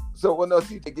confused. So, well, no,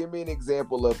 CJ, give me an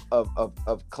example of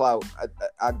clout.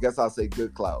 I guess I'll say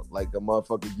good clout, like a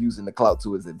motherfucker using the clout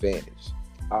to his advantage.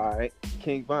 All right,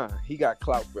 King Von, he got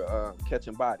clout for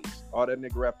catching bodies. All that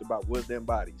nigga rapped about was them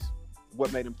bodies.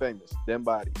 What made him famous? Them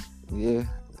bodies. Yeah,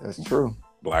 that's true.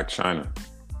 Black China.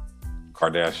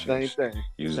 Kardashians. Same thing.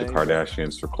 Use Same the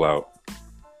Kardashians for clout.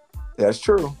 That's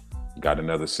true. Got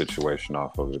another situation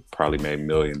off of it. Probably made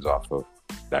millions off of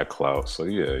that clout. So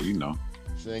yeah, you know.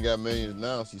 She ain't got millions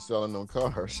now. She's selling them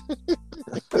cars.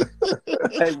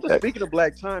 Hey, speaking of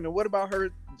Black China, what about her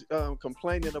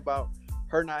complaining about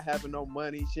her not having no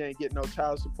money? She ain't getting no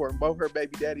child support. And both her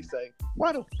baby daddy say,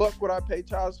 "Why the fuck would I pay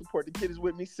child support? The kid is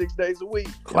with me 6 days a week."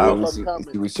 Clout.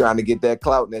 He was trying to get that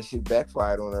clout, and that shit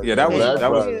backfired on her. Yeah, that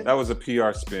Black was a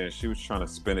PR spin. She was trying to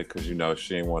spin it because she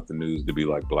didn't want the news to be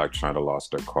like Black China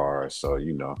lost her car. So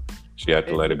she had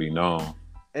to let it be known.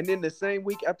 And then the same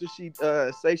week after she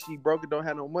say she broke and don't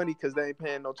have no money because they ain't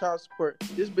paying no child support,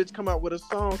 this bitch come out with a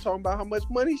song talking about how much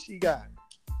money she got.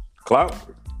 Clout.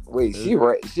 Wait, she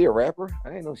a rapper? I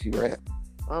didn't know she rapped.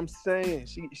 I'm saying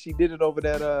she did it over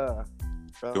that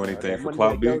Do anything that for Moneybagg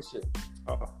clout Yo beat? shit.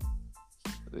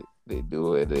 They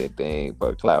do it, their thing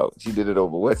for clout. She did it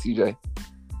over what, CJ?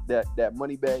 That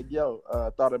Moneybagg Yo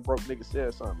thought a broke nigga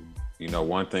said something. You know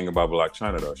one thing about Black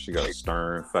China though, she got a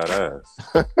stern fat ass.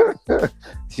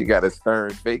 She got a stern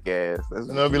fake ass. That's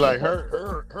And they'll be like,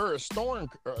 her stern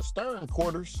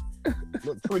quarters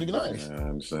look pretty nice. You know what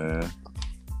I'm saying?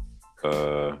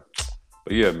 But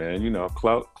yeah, man,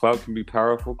 clout can be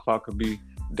powerful, clout can be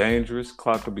dangerous,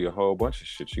 clout can be a whole bunch of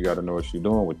shit. You gotta know what you're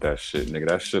doing with that shit, nigga.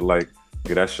 That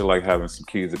shit like having some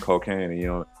keys of cocaine and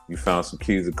you found some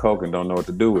keys of coke and don't know what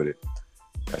to do with it.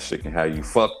 That shit can have you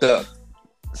fucked up.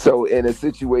 So in a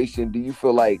situation, do you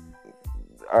feel like,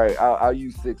 all right, I'll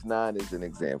use 6ix9ine as an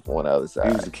example on the other He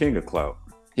side. was the king of clout.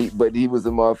 But he was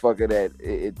a motherfucker that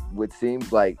it would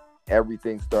seems like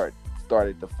everything started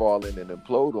to fall in and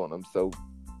implode on him. So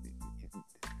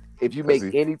if you make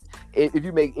any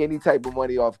type of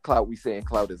money off clout, we saying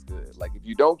clout is good. Like if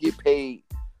you don't get paid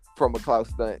from a clout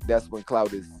stunt, that's when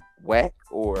clout is whack.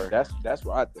 Or That's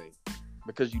what I think,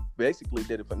 because you basically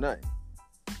did it for nothing.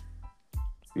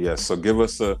 Yeah, so give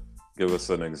us an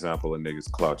example of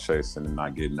niggas clout chasing and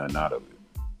not getting nothing out of it.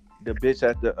 The bitch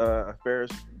at the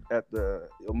Ferris at the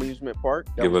amusement park.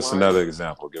 that Give was us lying. another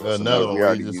example. Give us Another another. one. We We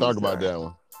already just used talked about that. that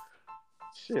one.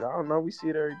 Shit, I don't know. We see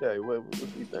it every day. What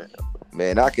we think?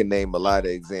 man, I can name a lot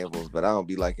of examples, but I don't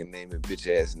be liking naming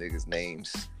bitch ass niggas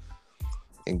names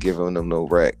and giving them no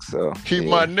racks. So Keep yeah.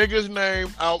 my nigga's name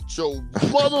out your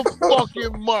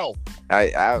motherfucking mouth.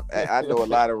 I know a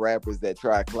lot of rappers that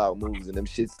try clout moves and them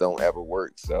shits don't ever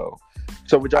work. So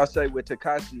Would y'all say with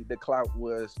Tekashi the clout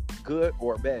was good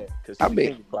or bad? Because I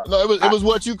mean, No, it was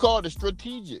what you called it,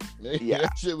 strategic. Yeah,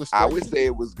 That shit was I would strategic. say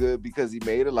it was good because he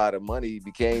made a lot of money. He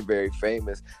became very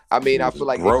famous. I mean, I feel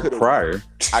like it broke could've- prior.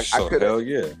 I So could've- hell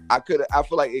yeah. I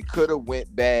feel like it could have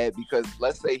went bad because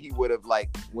let's say he would have like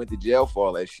went to jail for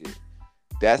all that shit.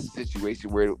 That's a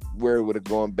situation where it would have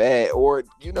gone bad. Or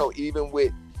even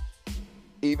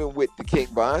with the King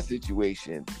Von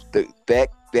situation,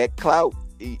 that clout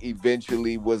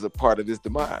eventually was a part of his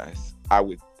demise. I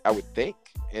would think,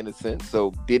 in a sense.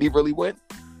 So did he really win?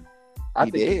 I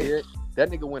think he did. That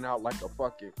nigga went out like a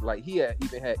fucking, like he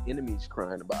even had enemies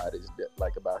crying about his death,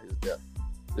 like about his death.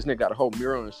 This nigga got a whole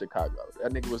mural in Chicago.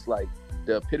 That nigga was like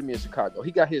the epitome of Chicago.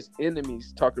 He got his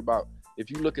enemies talking about. If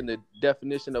you look in the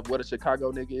definition of what a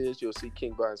Chicago nigga is, you'll see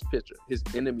King Von's picture. His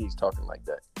enemies talking like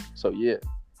that. So yeah,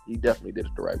 he definitely did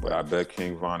it the right way. But I bet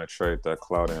King Von would trade that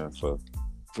clout in for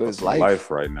his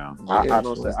life right now. I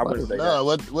don't say. I wouldn't say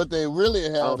No, that. what they really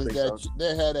have is that so.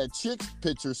 they had that chick's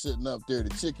picture sitting up there. The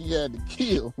chick he had to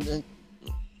kill. Man.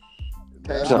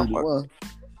 That's K.I. the one.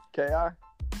 K.I.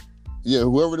 Yeah,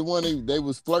 whoever the one they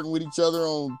was flirting with each other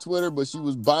on Twitter, but she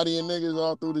was bodying niggas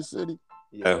all through the city.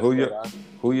 Yeah,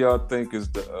 who y'all think is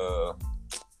the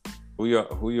who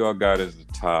y'all got as the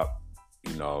top?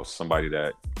 You know, somebody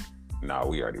that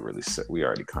we already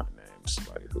kind of named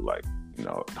somebody who like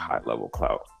high level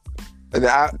clout.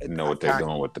 And know what they're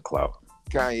doing with the clout.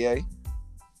 Kanye.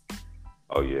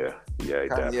 Oh yeah, Kanye.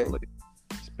 definitely.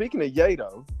 Speaking of Ye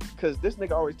though, because this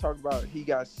nigga always talk about he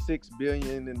got $6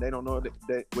 billion and they don't know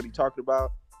that what he talking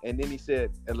about. And then he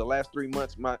said in the last 3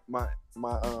 months, my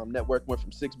net worth went from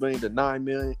 $6 billion to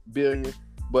 $9 billion.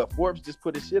 But Forbes just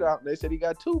put his shit out and they said he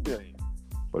got $2 billion.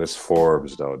 But it's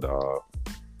Forbes though, dog.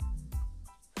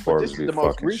 Forbes be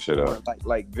fucking shit up.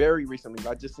 Like very recently.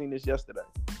 I just seen this yesterday.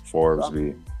 Forbes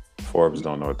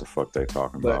don't know what the fuck they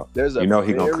talking about. He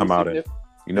gonna come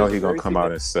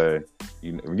out and say,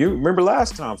 you remember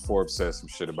last time Forbes said some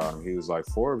shit about him. He was like,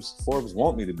 Forbes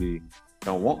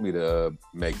don't want me to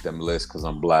make them list because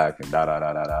I'm black and da da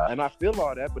da da da. And I feel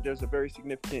all that, but there's a very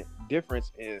significant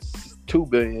difference in $2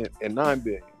 billion and $9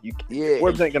 billion.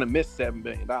 Forbes ain't gonna miss $7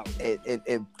 billion.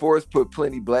 And Forbes put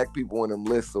plenty black people on them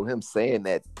lists, so him saying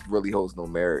that really holds no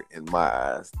merit in my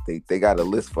eyes. They got a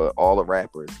list for all the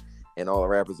rappers, and all the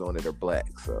rappers on it are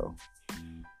black. So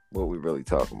what we really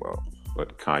talking about?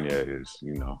 But Kanye is,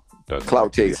 doesn't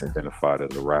clout chasing, identified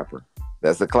as a rapper.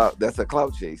 That's a clout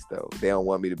chase though. They don't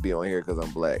want me to be on here because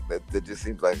I'm black. That just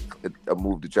seems like a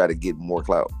move to try to get more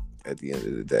clout. At the end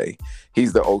of the day,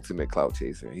 he's the ultimate clout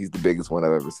chaser. He's the biggest one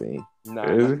I've ever seen.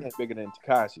 Nah, he's bigger than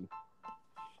Tekashi.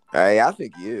 I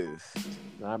think he is.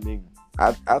 I mean,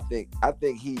 I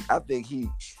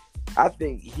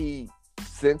think he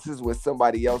senses when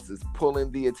somebody else is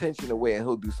pulling the attention away, and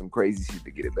he'll do some crazy shit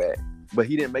to get it back. But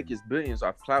he didn't make his billions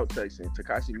off clout chasing.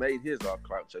 Tekashi made his off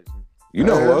clout chasing. You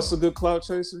know who else a good clout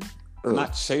chaser?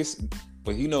 Not chasing,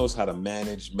 but he knows how to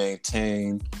manage,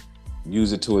 maintain,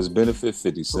 use it to his benefit.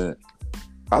 50 Cent.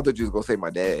 I thought you was gonna say my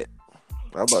dad.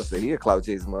 I was about to say he a clout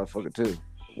chasing motherfucker too.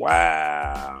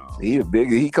 Wow.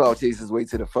 He clout chases his way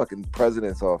to the fucking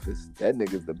president's office. That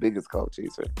nigga's the biggest clout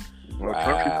chaser. Well,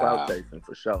 Trump clout chasing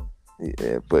for sure.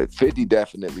 Yeah, but 50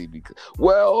 definitely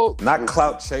not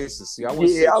clout chasing. See, I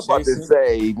was about to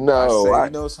say no. He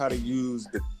knows how to use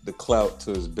the clout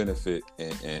to his benefit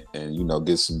and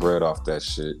get some bread off that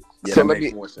shit. Yeah, so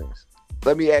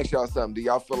let me ask y'all something. Do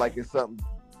y'all feel like it's a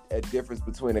difference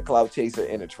between a clout chaser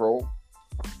and a troll?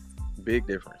 Big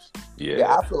difference.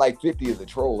 Yeah, I feel like 50 is a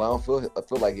troll. I feel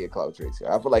like he's a clout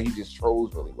chaser. I feel like he just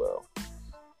trolls really well.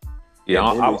 Yeah,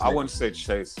 I wouldn't say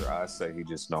chaser. I say he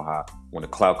just know how. When the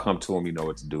clout come to him, he know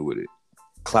what to do with it.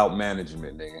 Clout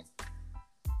management, nigga.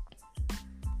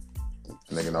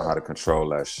 Nigga know how to control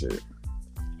that shit.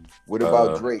 What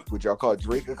about Drake? Would y'all call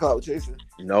Drake a clout chaser?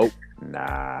 Nope.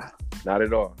 Nah. Not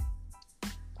at all.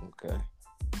 Okay.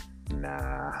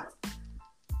 Nah.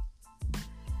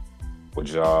 Would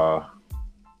y'all?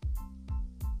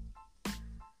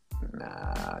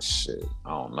 Nah, shit. I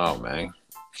don't know, man.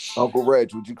 Uncle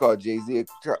Reg, would you call Jay-Z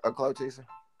a clout chaser?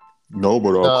 No,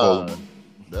 but I'll call him.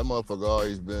 That motherfucker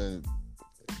always been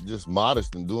just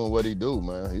modest and doing what he do,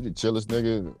 man. He the chillest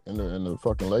nigga in the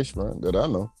fucking lace front that I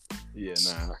know. Yeah,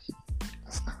 nah.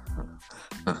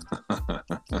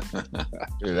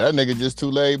 Yeah, that nigga just too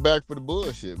laid back for the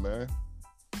bullshit, man.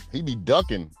 He be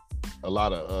ducking a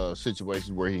lot of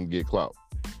situations where he can get clout.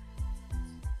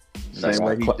 Same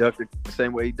way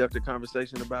he ducked the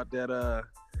conversation about that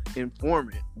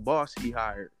informant boss he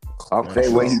hired. Clout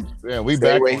same way we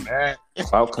back on that.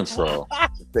 Clout control.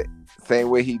 Same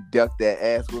way he ducked that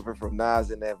ass whipper from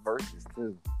Nas in that Versus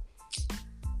too.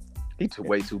 He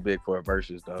way too big for a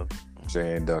Versus though.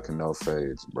 Jay ain't ducking no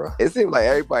fades, bro. It seems like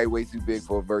everybody way too big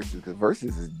for a Versus because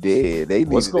Versus is dead. They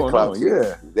what's going on?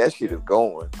 Yeah, that shit is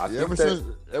going. Ever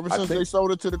since they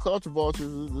sold it to the culture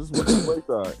vultures, this went to the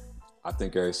wayside. I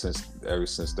think ever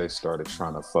since they started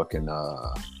trying to fucking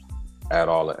add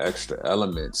all the extra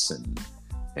elements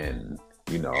and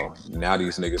now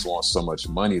these niggas want so much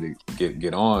money to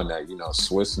get on that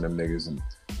Swiss and them niggas and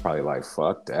probably like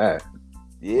fuck that.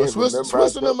 Yeah, But Swiss remember I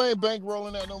and told- them ain't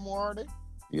bankrolling that no more, are they?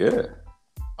 Yeah.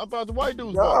 I thought the white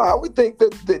dudes No, bought it. I would think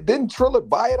that didn't Triller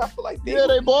buy it. I feel like Yeah,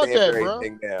 they would bought paying that, for bro.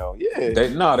 everything now. Yeah,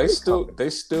 They coming. still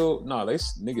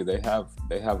nigga,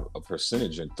 they have a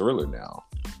percentage in Thriller now.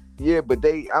 Yeah, but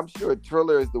I'm sure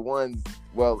Triller is the ones.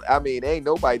 Well, I mean, ain't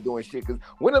nobody doing shit. Cause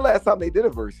when the last time they did a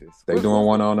versus? They doing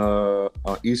one on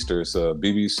Easter. It's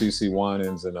BBCC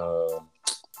Winans and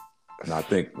I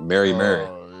think Mary Mary.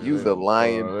 You the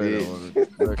lion, they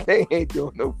bitch. They ain't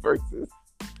doing no verses.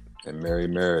 And Mary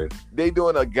Mary. They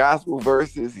doing a gospel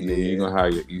versus. Yeah, you gonna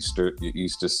have your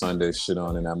Easter Sunday shit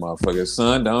on in that motherfucker.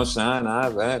 Sun don't shine,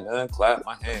 I've had none, clap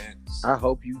my hands. I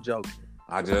hope you joking.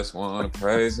 I just wanna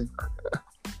praise him.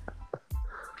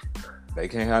 They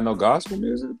can't have no gospel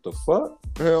music? The fuck?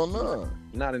 Hell no.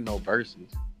 Not in no verses.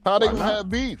 How they Why gonna not? have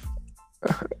beef?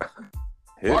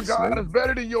 Hits, nigga.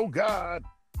 better than your God.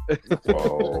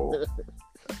 Whoa.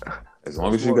 As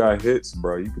long as you got hits,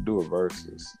 bro, you could do a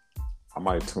versus. I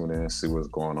might tune in and see what's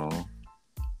going on.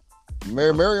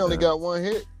 Mary only got one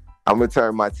hit. I'm gonna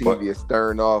turn my TV But- and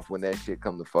stern off when that shit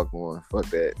come to fuck on. Fuck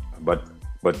that.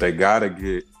 But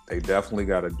they definitely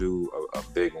gotta do a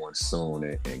big one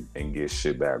soon and get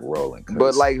shit back rolling. 'Cause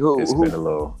But like it's been a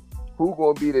little. who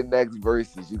gonna be the next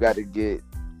versus? You got to get.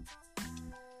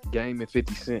 Game and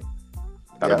 50 Cent.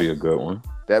 That'd be a good one.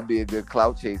 That'd be a good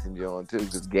clout chasing John too,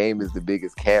 because Game is the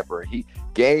biggest capper.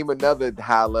 Game another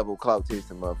high level clout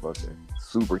chasing motherfucker.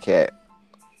 Super cat.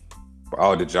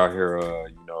 Oh, did y'all hear?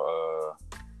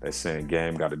 They saying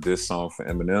Game got a diss song for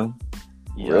Eminem.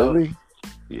 Really?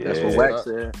 Yeah, That's what Wax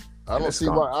said. I don't It's see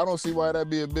gone. why. I don't see why that'd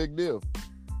be a big deal.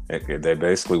 They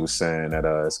basically was saying that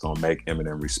it's gonna make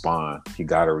Eminem respond. He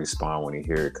gotta respond when he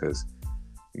hear it because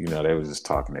they was just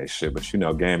talking that shit. But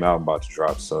Game album about to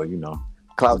drop, so it's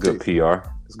Clout good chase. PR.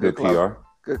 It's good Good clout. PR.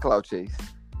 Good clout chase.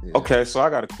 Yeah. Okay, so I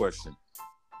got a question.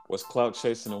 What's clout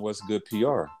chasing and what's good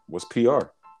PR? What's PR?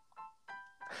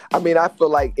 I mean, I feel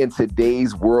like in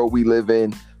today's world we live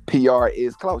in, PR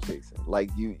is clout chasing. Like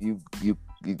you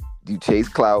chase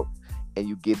clout and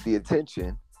you get the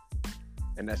attention,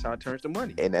 And that's how it turns to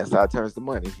money. and that's how it turns to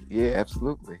money. Yeah,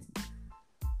 absolutely.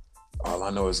 All I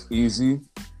know is Easy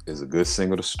is a good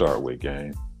single to start with,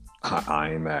 Game.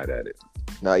 I ain't mad at it.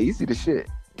 Now, easy to shit.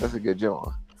 That's a good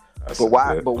job. That's But a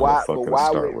why? good But why? motherfucker But to why?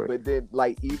 start with. But then,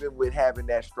 like, even with having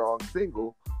that strong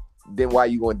single, then why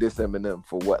you going to diss Eminem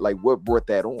for what? Like, what brought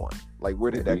that on? Like,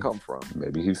 where did that Maybe. come from?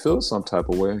 Maybe he feels some type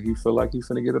of way. He feel like he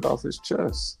finna get it off his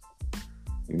chest.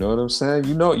 You know what I'm saying?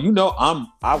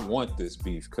 I want this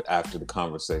beef after the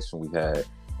conversation we had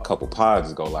a couple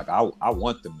pods ago. Like I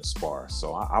want them to spar,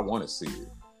 so I want to see it.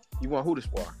 You want who to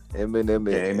spar? Eminem.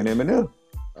 Game and Eminem.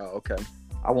 Oh, okay.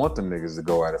 I want them niggas to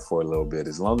go at it for a little bit.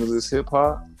 As long as it's hip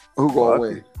hop, Who gonna fuck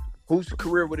win? it. Whose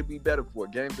career would it be better for?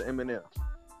 Games or Eminem?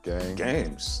 Gang.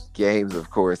 Games. Games, of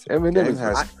course. Eminem Game is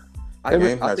has I Game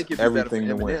think has it'd be better for everything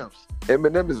to win. Eminem's.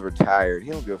 Eminem is retired.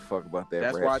 He don't give a fuck about that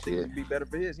That's rap why I think shit. it'd be better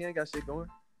for his. He ain't got shit going.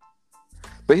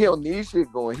 But he don't need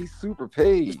shit going. He's super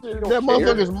paid. He That don't care.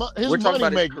 motherfucker's his We're talking money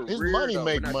about make his his career. money though.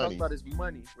 make We're not money. talking about his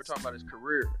money. We're talking about his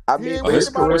career. I mean, Yeah, Oh, but his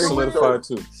it's about career his solidified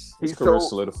too. His He's career so-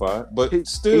 solidified, but he-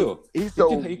 still, he's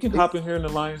you can hop in here in the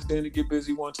Lions Den to get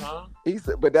busy one time.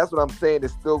 But that's what I'm saying.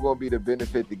 It's still going to be to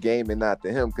benefit the game and not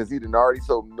to him, because he done already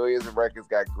sold millions of records,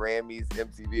 got Grammys,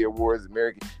 MTV Awards,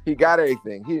 American. He got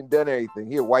everything. He done done everything.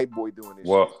 He a white boy doing this.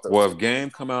 Well, shit, so. well, if Game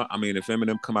come out, if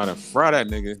Eminem come out and fry that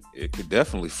nigga, it could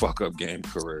definitely fuck up Game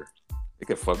career. It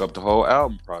could fuck up the whole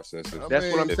album process.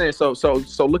 That's what I'm saying.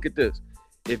 So look at this.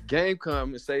 If Game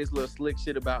come and say his little slick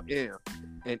shit about M,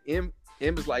 and M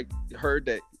is like heard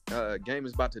that Game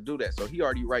is about to do that, so he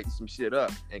already writing some shit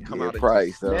up and come Yeah, out and probably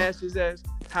just so. smash his ass.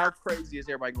 How crazy is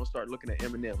everybody gonna start looking at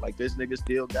Eminem like this nigga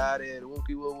still got it?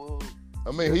 Wookie woo woo.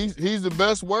 I mean, he's the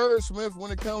best wordsmith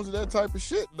when it comes to that type of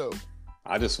shit, though.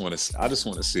 I just want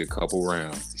to see a couple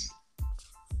rounds,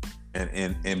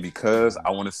 and because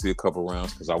I want to see a couple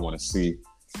rounds, because I want to see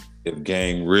if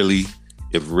Game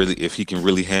if he can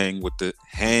really hang with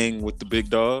the big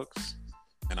dogs,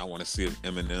 and I want to see if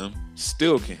Eminem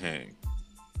still can hang,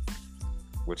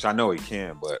 which I know he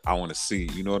can, but I want to see.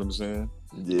 You know what I'm saying?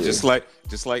 Yeah. Just like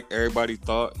everybody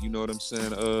thought. You know what I'm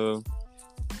saying?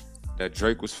 That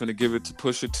Drake was finna give it to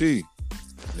Pusha T.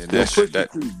 And then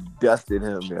Pusha T dusted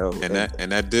him, yo.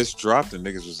 and that disc dropped, and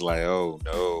niggas was like, "Oh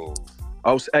no!"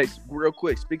 Oh, hey, real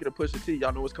quick. Speaking of Pusha T,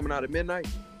 y'all know what's coming out at midnight?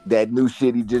 That new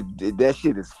shit he just did, that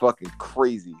shit is fucking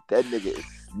crazy. That nigga is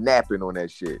snapping on that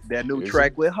shit. That new Is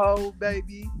track with Ho,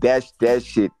 baby. That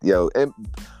shit, yo. And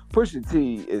Pusha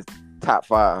T is top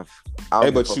 5. I don't Hey,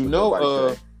 give a but fuck you what know,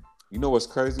 nobody say. you know what's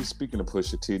crazy? Speaking of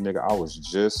Pusha T, nigga, I was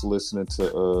just listening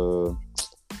to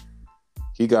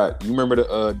You remember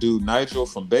the dude Nigel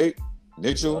from Bait?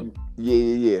 Nigel?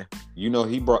 Yeah. You know,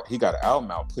 he got an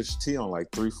album out, Push T on like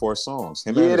 3-4 songs.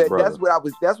 Him Yeah, and his brother. that's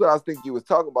what I was thinking you was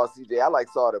talking about, CJ. I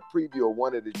saw the preview of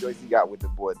one of the joints he got with the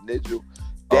boy Nigel.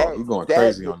 He going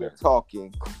crazy on that.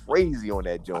 Talking crazy on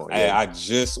that joint. Hey, I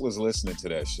just was listening to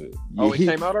that shit. Oh, it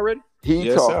came out already? He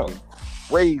talking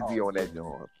crazy on that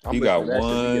joint. He got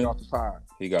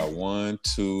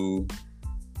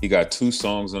he got 2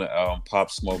 songs on the album.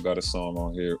 Pop Smoke got a song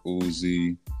on here.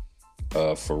 Uzi,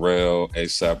 Pharrell,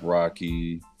 ASAP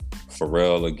Rocky,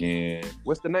 Pharrell again.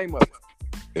 What's the name of it?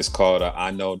 It's called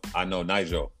I know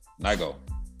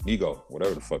Nigo,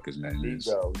 whatever the fuck his name is.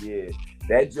 Nigo, yeah.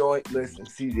 That joint, listen,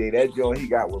 CJ, that joint he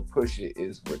got with Push It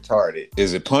is retarded.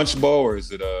 Is it Punch Bowl or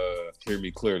is it Hear Me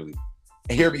Clearly?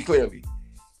 Hear Me Clearly.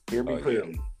 Hear Me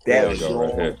Clearly. That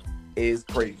joint is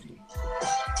crazy.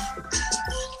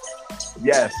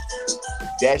 Yes.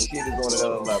 That shit is on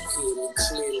another level.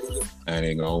 I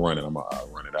ain't gonna run it. I'm gonna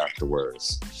run it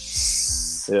afterwards.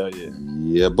 Hell yeah.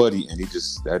 Yeah, buddy. And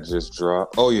that just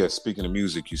dropped. Oh yeah, speaking of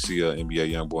music, you see NBA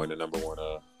Youngboy in the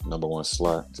number one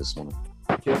slot. Just wanna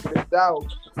check this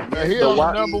out. Now he on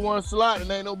the number 1 slot and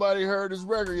ain't nobody heard his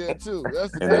record yet too.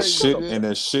 That's the and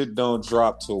that shit don't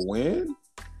drop to when?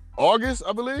 August,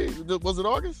 I believe. Was it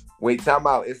August? Wait, time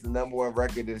out. It's the number 1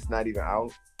 record that's not even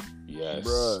out. Yes.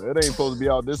 Bruh, it ain't supposed to be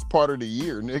out this part of the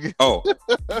year, nigga. Oh.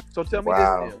 So tell me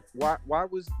this, man. Why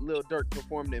was Lil Durk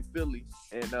performing in Philly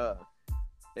and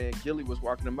Gilly was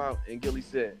walking him out and Gilly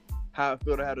said, "How I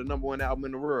feel to have the number 1 album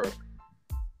in the world?"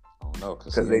 I don't know,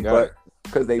 because they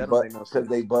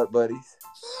butt buddies.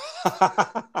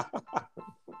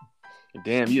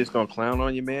 Damn, you just gonna clown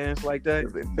on your mans like that?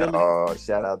 No,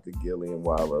 shout out to Gilly and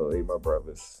Wallow, they my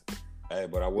brothers. Hey,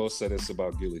 but I will say this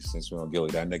about Gilly, since we're on Gilly.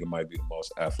 That nigga might be the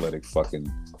most athletic fucking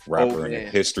rapper in the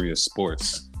history of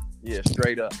sports. Yeah,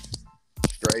 straight up.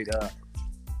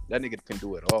 That nigga can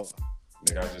do it all.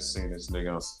 Nigga, I just seen this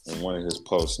nigga on one of his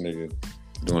posts, nigga,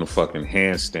 doing a fucking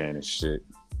handstand and shit.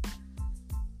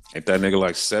 Ain't that nigga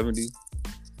like 70?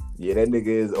 Yeah, that nigga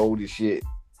is old as shit.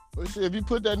 But shit, if you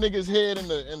put that nigga's head in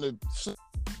the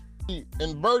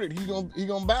inverted, he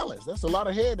gonna balance. That's a lot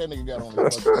of head that nigga got on him.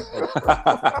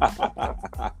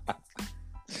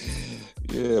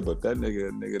 Yeah, but that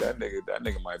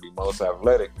nigga might be most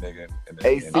athletic nigga.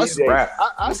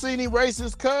 I seen him race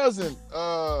his cousin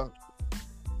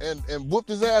and whooped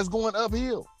his ass going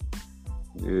uphill.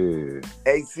 Yeah.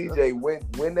 Hey CJ,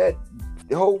 when that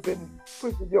whole thing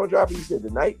Push the joint dropping, you said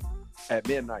tonight? At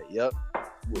midnight, yep.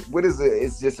 What is it?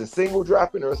 It's just a single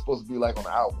dropping, or it's supposed to be like on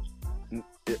the album?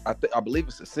 I believe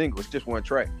it's a single. It's just 1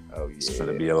 track. Oh yeah. It's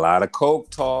gonna be a lot of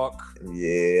coke talk.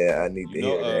 Yeah, I need to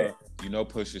hear that. You know,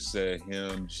 Pusha said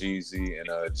him, Jeezy,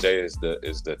 and Jay is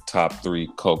the top 3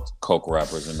 coke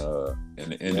rappers in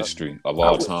the industry of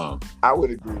all time. I would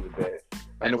agree with that.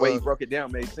 And the way he broke it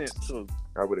down made sense too.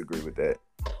 I would agree with that.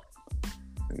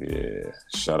 Yeah,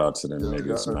 shout out to them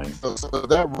niggas, man. So is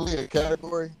that really a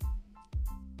category?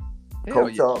 Hell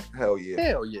yeah. Hell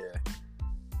yeah.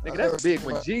 Nigga, that's big.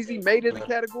 When Jeezy made it a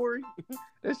category,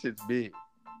 that shit's big.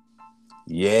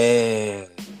 Yeah.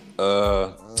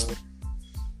 Y'all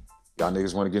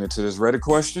niggas want to get into this Reddit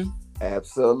question?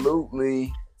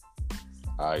 Absolutely.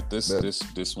 All right, this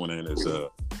one ain't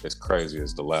as crazy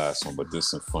as the last one, but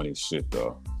this some funny shit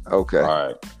though. Okay. All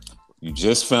right. You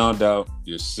just found out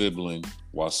your sibling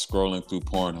while scrolling through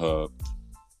Pornhub.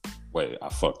 Wait, I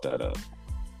fucked that up.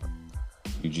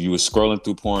 You were scrolling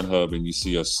through Pornhub and you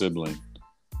see your sibling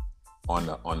on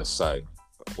the site.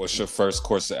 What's your first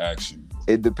course of action?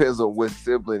 It depends on what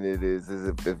sibling it is.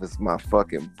 If it's my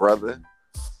fucking brother,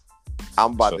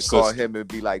 I'm about to call him and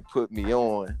be like, "Put me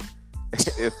on."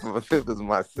 If it's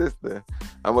my sister,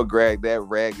 I'm gonna grab that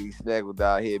raggedy snaggle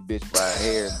down head bitch by her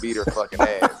hair and beat her fucking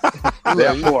ass.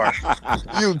 Therefore,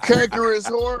 you cankerous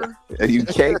whore. You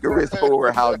cankerous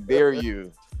whore! How dare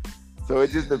you? So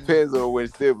it just depends on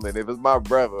which sibling. If it's my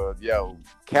brother, yo,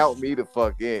 count me the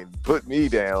fuck in. Put me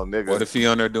down, nigga. What if he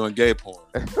on there doing gay porn?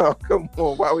 Oh, come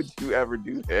on. Why would you ever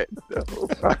do that?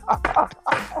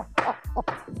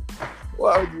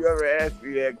 Why would you ever ask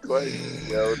me that question?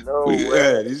 Yo, no way.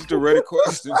 Yeah, these are the Reddit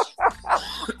questions.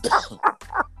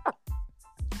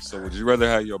 So would you rather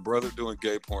have your brother doing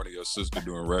gay porn or your sister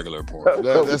doing regular porn?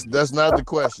 That's not the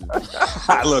question.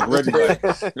 Look,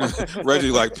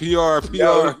 Reggie like PR.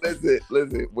 Yo,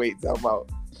 listen, wait, talk about.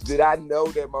 Did I know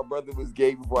that my brother was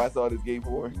gay before I saw this gay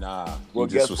porn? Nah. Well,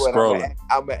 guess what? Scrolling.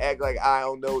 I'm gonna act like I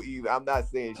don't know either. I'm not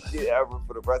saying shit ever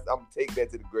for the rest. I'm gonna take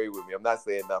that to the grave with me. I'm not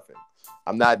saying nothing.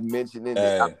 I'm not mentioning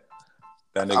it.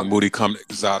 That nigga Moody come to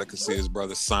Exotica, see his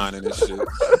brother signing and shit.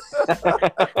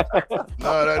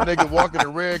 No, that nigga walking the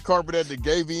red carpet at the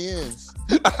Gavians.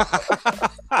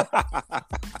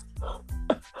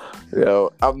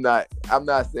 Yo, I'm not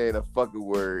saying a fucking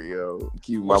word, yo.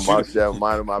 Keep my mouth shut,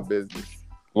 minding my business.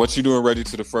 What you doing ready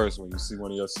to the first when you see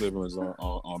one of your siblings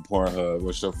on Pornhub?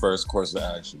 What's your first course of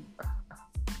action? I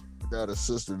got a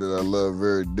sister that I love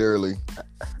very dearly.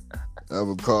 I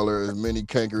would call her as many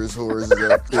cankerous whores as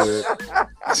I could.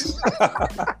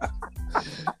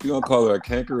 You gonna call her a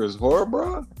cankerous whore,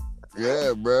 bro?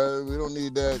 Yeah, bro. We don't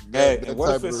need that. Hey, that and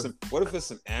what if it's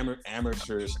some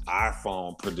amateurish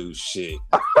iPhone produced shit?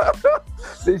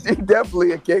 She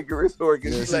definitely a cankerous whore.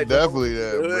 Yeah, she definitely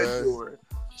that, bro.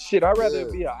 Shit, I'd rather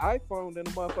it be an iPhone than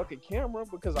a motherfucking camera,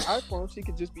 because an iPhone, she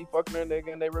could just be fucking her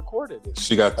nigga and they recorded it.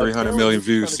 She got 300 million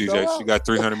views, CJ. She got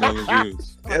 300 million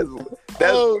views.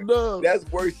 That's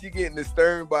worse. She getting the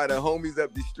stern by the homies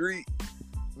up the street.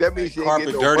 That means she ain't carpet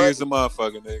getting no dirty money. as a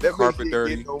motherfucker, nigga. That Carpet means she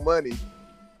dirty. ain't getting no money.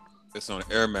 It's on an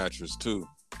air mattress too.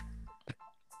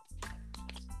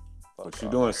 What you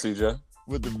doing, CJ?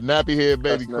 With the nappy head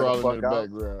baby Cussing her the crawling in the fuck out.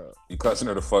 background. You cussing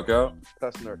her the fuck out?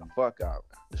 Cussing her the fuck out.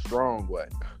 The strong way.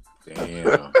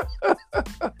 Damn. I'm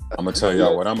gonna tell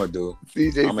y'all what I'm gonna do.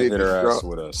 CJ I'm gonna hit her ass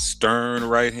with a stern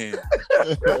right hand.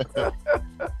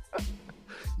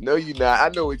 No, you not. I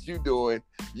know what you doing.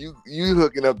 You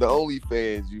hooking up the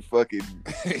OnlyFans. You fucking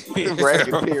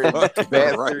racketeering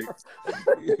bastard. Right.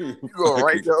 You going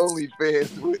right to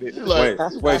OnlyFans with it.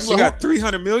 Wait, she got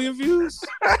 300 million views?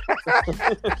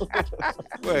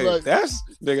 Wait, that's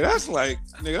like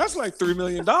 $3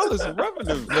 million in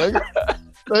revenue.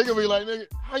 They gonna be like, nigga,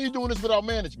 how you doing this without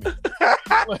management?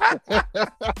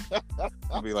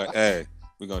 I'll be like, hey,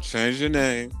 we're gonna change your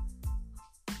name.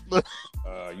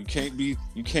 You can't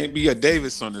be a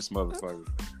Davis on this motherfucker.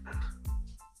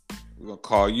 We're gonna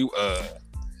call you I'm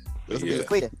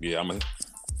a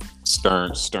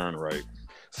stern right.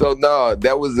 So no,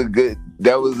 that was a good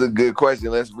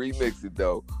question. Let's remix it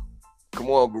though. Come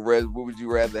on, Perez, what would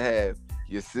you rather have?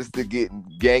 Your sister getting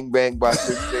gangbanged by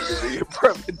 6 niggas or your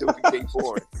brother doing gay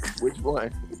porn? Which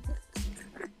one?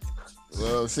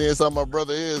 Well, seeing how my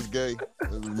brother is gay.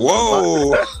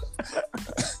 Whoa.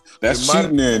 That's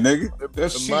cheating there, nigga.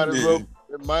 That's cheating.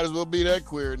 It might as well be that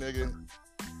queer, nigga.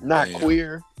 Not Damn.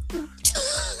 queer.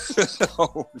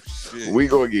 Oh shit. We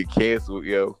gonna get canceled,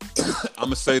 yo. I'm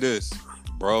gonna say this,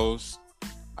 bros.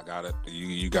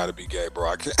 You gotta be gay, bro.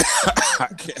 I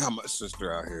can't have my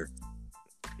sister out here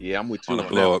Yeah, I'm with you on a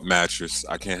blow up mattress.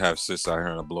 I can't have sis out here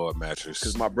on a blow up mattress.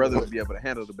 because my brother would be able to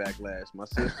handle the backlash. My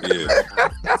sister. Yeah.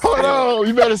 Hold on,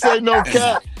 you better say no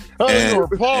cat. And- Or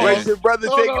pause. Wait, your brother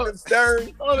Hold taking on. them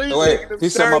stern? Wait, he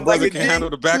said my brother can handle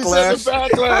the backlash.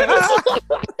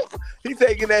 He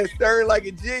taking that stern like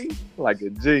a G. Like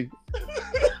a G.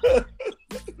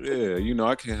 Yeah,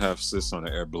 I can't have sis on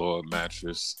an air blow up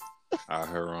mattress out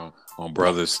here on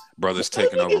brothers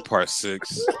taking over part 6.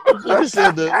 This nigga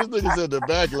said the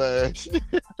backlash.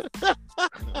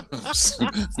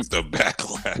 The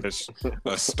backlash,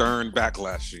 a stern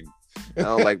backlashing. I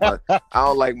don't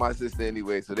like my sister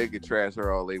anyway, so they can trash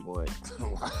her all they want.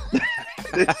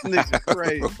 This nigga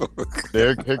crazy.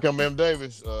 Here come M.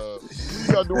 Davis. You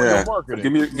start doing your marketing.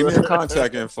 Give me your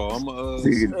contact info. I'm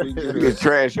You can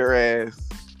trash her ass.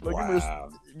 Look, wow.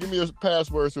 give me your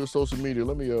passwords to social media.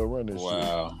 Let me run this shit.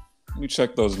 Wow. Let me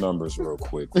check those numbers real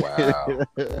quick. Wow.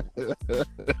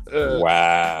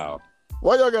 Wow.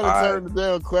 Why y'all gotta All turn the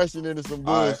damn question into some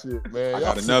All right. bullshit, man? I Y'all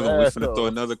got some another one. We finna assholes. throw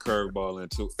another curveball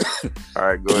into it. All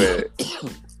right, go ahead.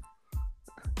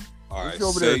 All right. You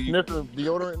over there sniffing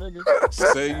deodorant, nigga?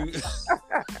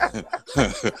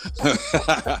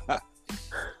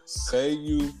 say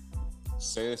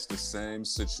it's the same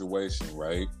situation,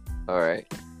 right? All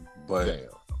right. But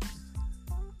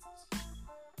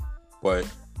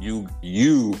you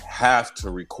have to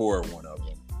record one of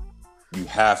them. You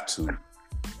have to.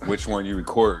 Which one you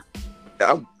record?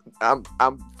 I'm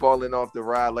falling off the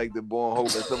ride like the boy,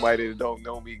 hoping somebody that don't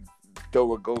know me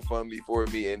throw a GoFundMe for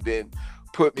me and then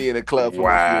put me in a club for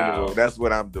a funeral. That's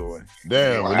what I'm doing.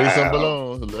 Damn, Wow. release some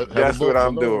balloons. That's what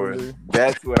I'm doing.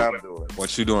 That's what I'm doing.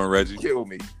 What you doing, Reggie? Kill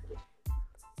me.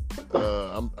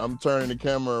 I'm turning the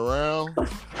camera around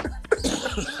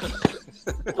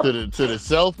to the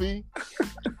selfie,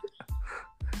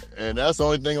 and that's the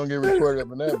only thing gonna get recorded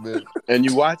up in that bit. And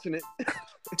you watching it?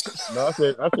 No, I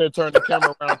said turn the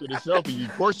camera around to the selfie.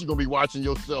 Of course, you're gonna be watching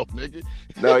yourself, nigga.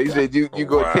 No, he said you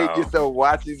gonna Wow. take yourself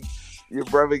watching your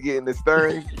brother getting the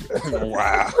stern.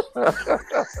 Wow.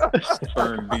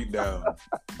 Stern beat down.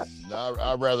 No,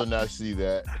 I'd rather not see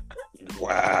that.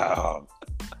 Wow.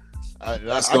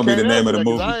 That's gonna be the name of the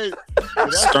movie.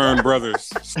 Stern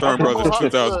Brothers. Stern Brothers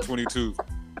 2022.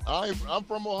 I'm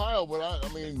from Ohio, but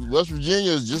I mean West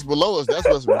Virginia is just below us. That's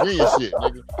West Virginia shit,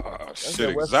 nigga. Oh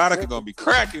shit, Exotica gonna be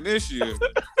cracking this year.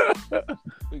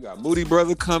 We got Moody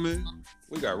Brother coming.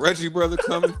 We got Reggie Brother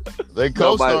coming. They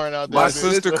co-starring out there. My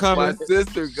sister coming. My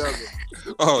sister coming.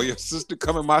 Oh, your sister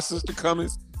coming. My sister coming.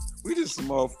 We just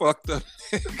some all fucked up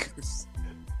niggas.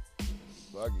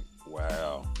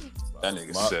 Wow. That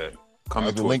nigga said,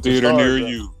 coming to a theater near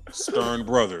you. Stern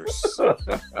Brothers.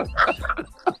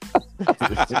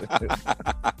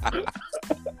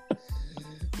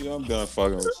 Yeah, I'm done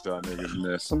fucking with y'all niggas,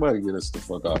 man. Somebody get us the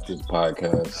fuck off this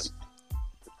podcast.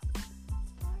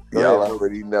 Y'all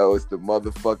already know it's the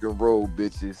motherfucking road,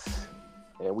 bitches.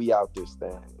 And we out there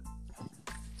standing.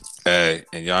 Hey,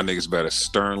 and y'all niggas better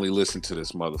sternly listen to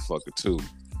this motherfucker too.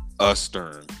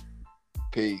 Stern.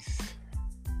 Peace.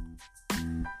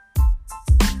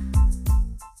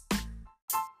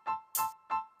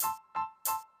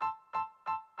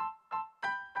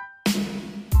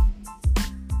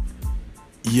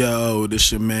 Yo,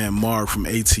 this your man Mark from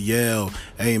ATL.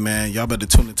 Hey man, y'all better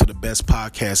tune into the best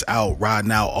podcast out,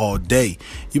 riding out all day.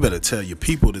 You better tell your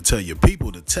people to tell your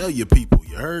people to tell your people,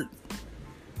 you heard?